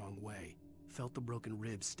bend the wrong way. Felt the broken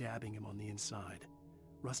ribs stabbing him on the inside.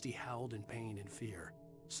 Rusty howled in pain and fear,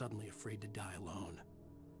 suddenly afraid to die alone.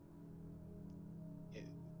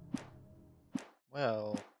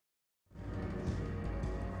 Well...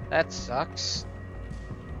 that sucks.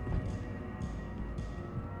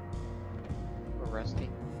 Poor Rusty.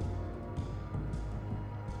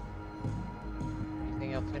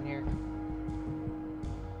 Anything else in here?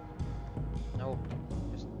 Nope.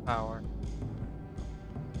 Just power.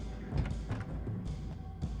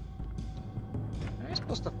 Am I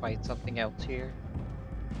supposed to fight something else here?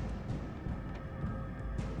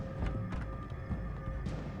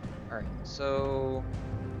 Alright, so...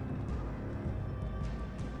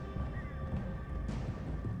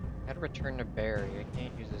 how to return to Barry? I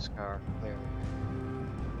can't use this car, clearly.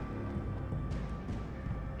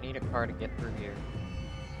 I need a car to get through here.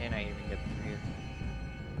 Can I even get through here?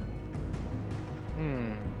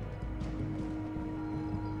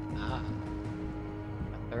 Ah.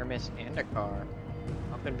 A thermos and a car.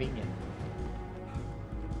 How convenient.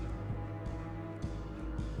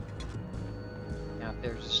 Now, if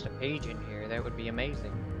there's just a page in here, that would be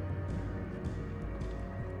amazing.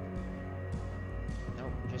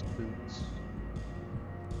 Nope, just boots.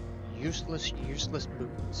 Useless, useless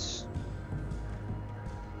boots.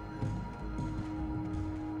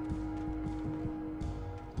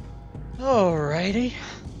 Alrighty.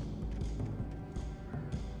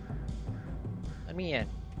 Let me in.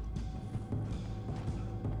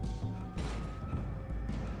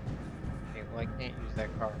 Okay, well I can't use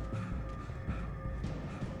that car.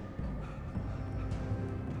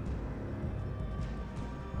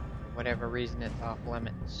 For whatever reason, it's off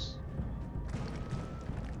limits.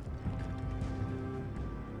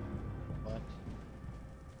 What?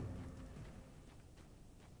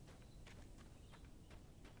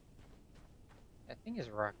 That thing is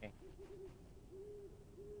rocking.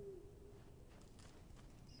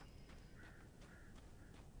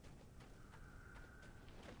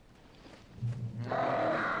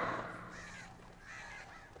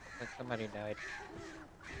 Like somebody died.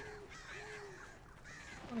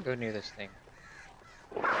 I'm gonna go near this thing.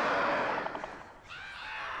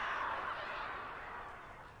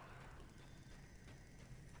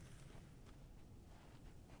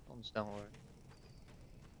 Buttons don't work.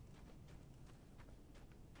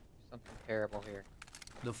 Something terrible here.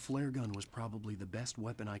 The flare gun was probably the best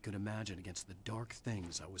weapon I could imagine against the dark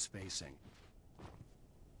things I was facing.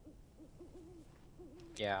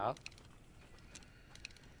 Yeah.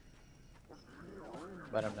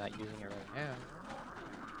 But I'm not using it right now.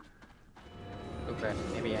 Oh crap,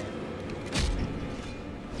 maybe I am.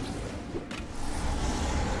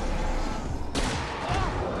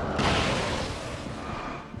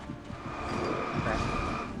 Crap.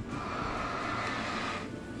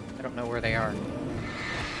 I don't know where they are.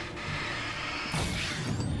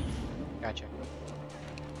 Gotcha.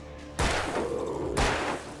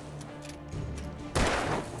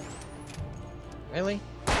 Really?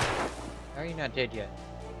 How are you not dead yet?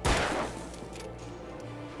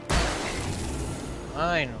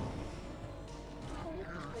 I know.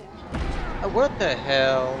 What the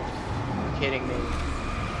hell? Are you kidding me?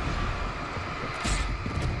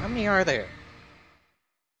 How many are there?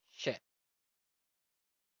 Shit.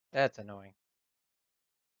 That's annoying.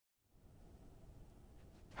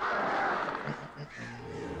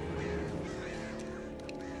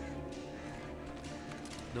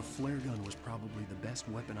 The flare gun was probably the best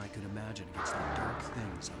weapon I could imagine against the dark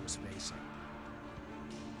things I was facing.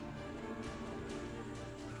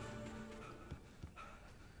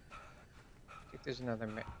 I think there's another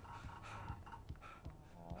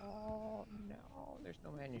Oh no, there's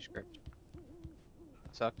no manuscript.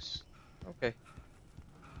 Sucks. Okay.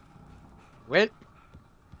 Well.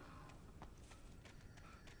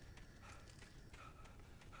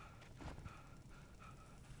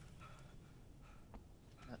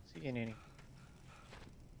 Not seeing any.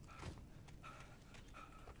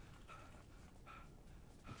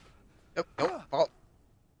 Nope, nope, fall.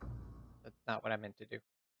 That's not what I meant to do.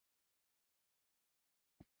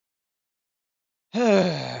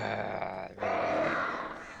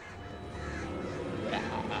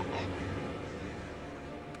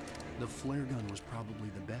 The flare gun was probably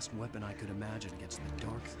the best weapon I could imagine against the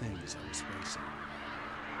dark things I was facing.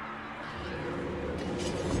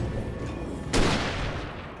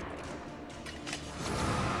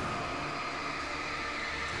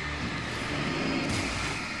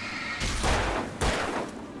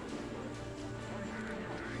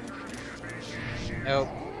 Nope.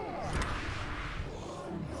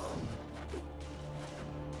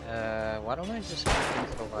 Why don't I just go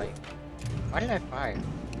into the light? Why did I fire?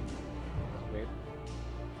 That's weird.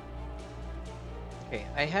 Okay,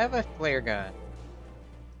 I have a flare gun.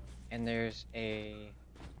 And there's a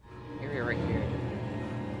area right here.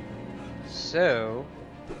 So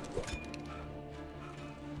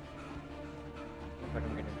what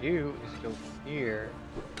I'm gonna do is go here.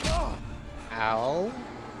 Ow.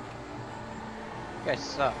 You guys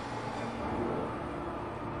suck.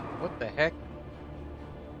 What the heck?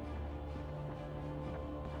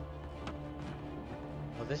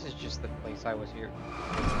 Oh, this is just the place I was here.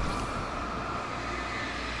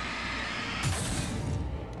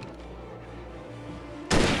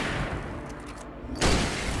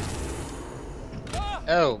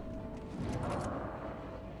 Oh.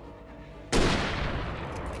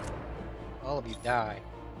 All of you die.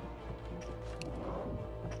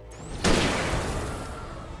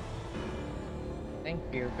 Thank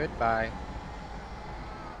you. Goodbye.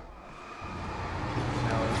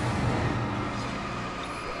 No.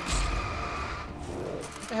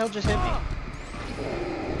 What the hell just hit me?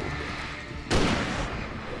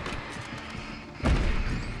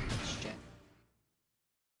 Shit.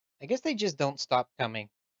 I guess they just don't stop coming.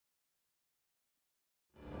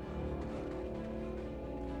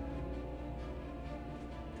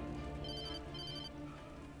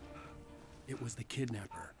 It was the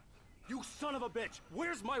kidnapper. You son of a bitch!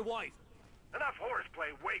 Where's my wife? Enough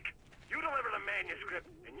horseplay, Wake. You deliver the manuscript,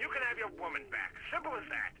 and you can have your woman back. Simple as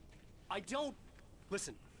that. I don't...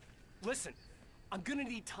 Listen. Listen. I'm gonna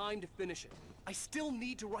need time to finish it. I still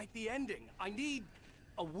need to write the ending. I need...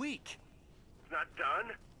 a week. It's not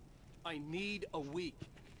done? I need a week.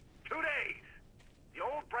 2 days. The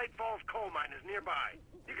old Bright Falls coal mine is nearby.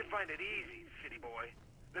 You can find it easy, city boy.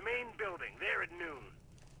 The main building, there at noon.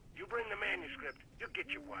 You bring the manuscript, you'll get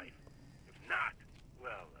your wife. If not,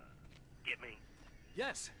 well, get me?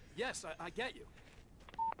 Yes, I get you.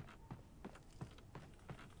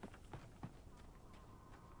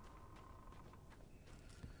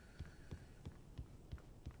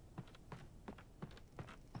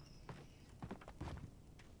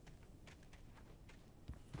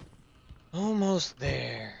 Almost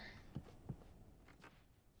there.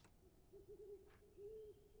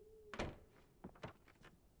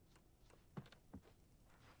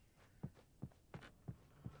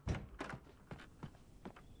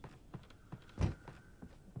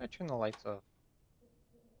 turn the lights off?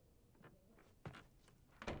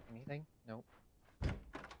 Anything? Nope. I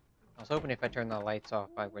was hoping if I turned the lights off,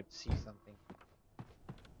 I would see something.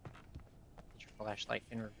 Get your flashlight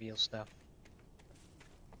can reveal stuff.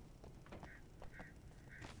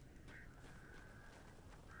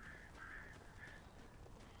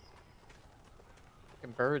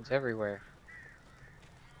 Fucking birds everywhere.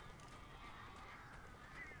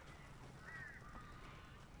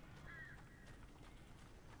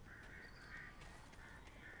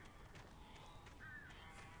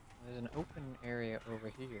 There's an open area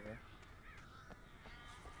over here.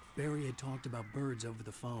 Barry had talked about birds over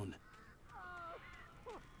the phone.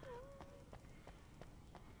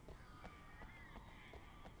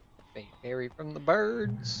 Stay Barry from the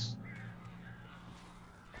birds.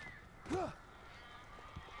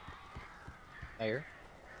 There.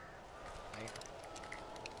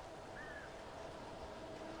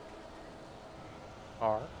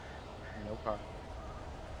 Car. No car.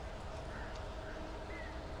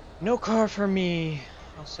 No car for me.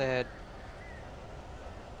 How sad.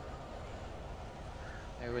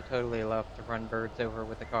 I would totally love to run birds over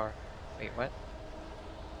with a car. Wait, what?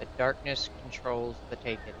 The darkness controls the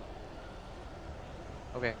taken.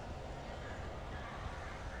 Okay.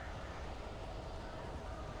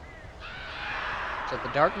 So the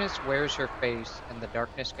darkness wears her face, and the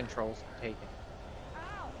darkness controls the taken.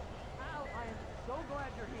 Ow! Ow! I am so glad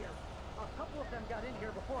you're here. A couple of them got in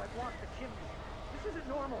here before I blocked the chimney. This isn't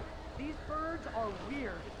normal. These birds are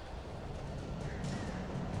weird.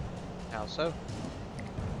 How so?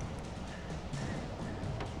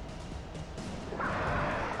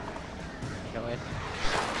 Go ahead.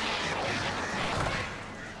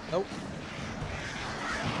 Nope.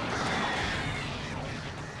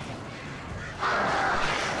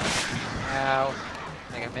 Ow.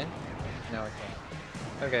 Think I'm in? No, I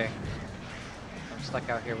can't. Okay. I'm stuck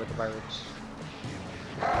out here with the birds.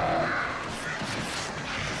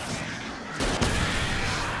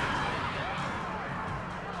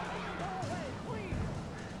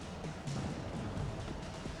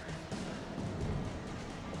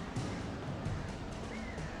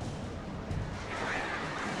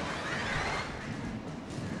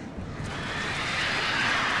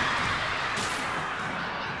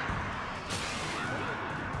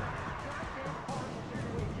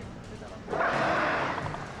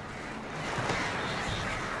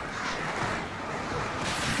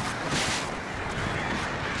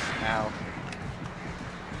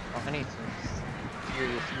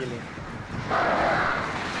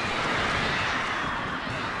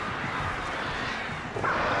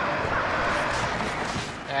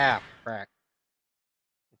 Ah, frack.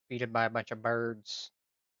 Defeated by a bunch of birds.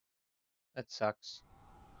 That sucks.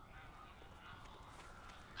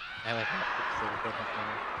 I like how it fixed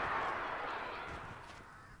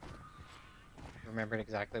it. Remembered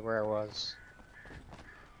exactly where I was.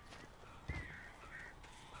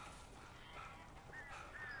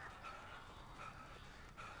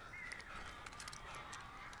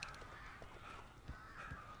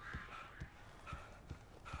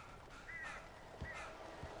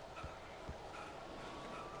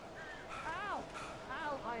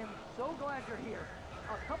 So glad you're here.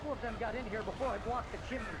 A couple of them got in here before I blocked the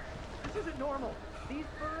chimney. This isn't normal. These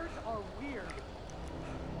birds are weird.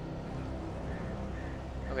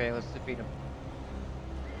 Okay, let's defeat them.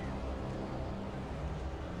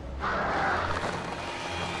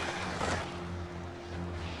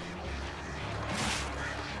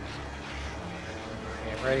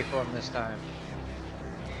 Okay, I'm ready for them this time.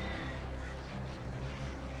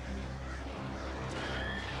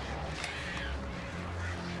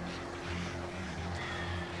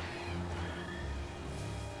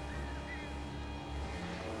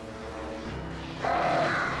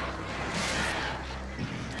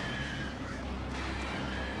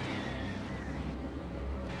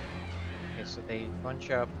 So they bunch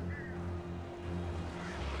up.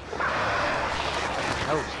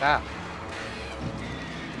 Oh, stop.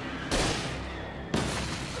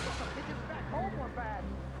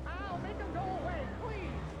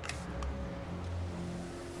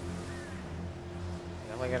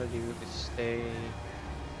 All I gotta do is stay.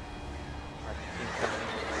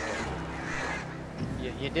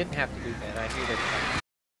 You didn't have to do that. I knew that.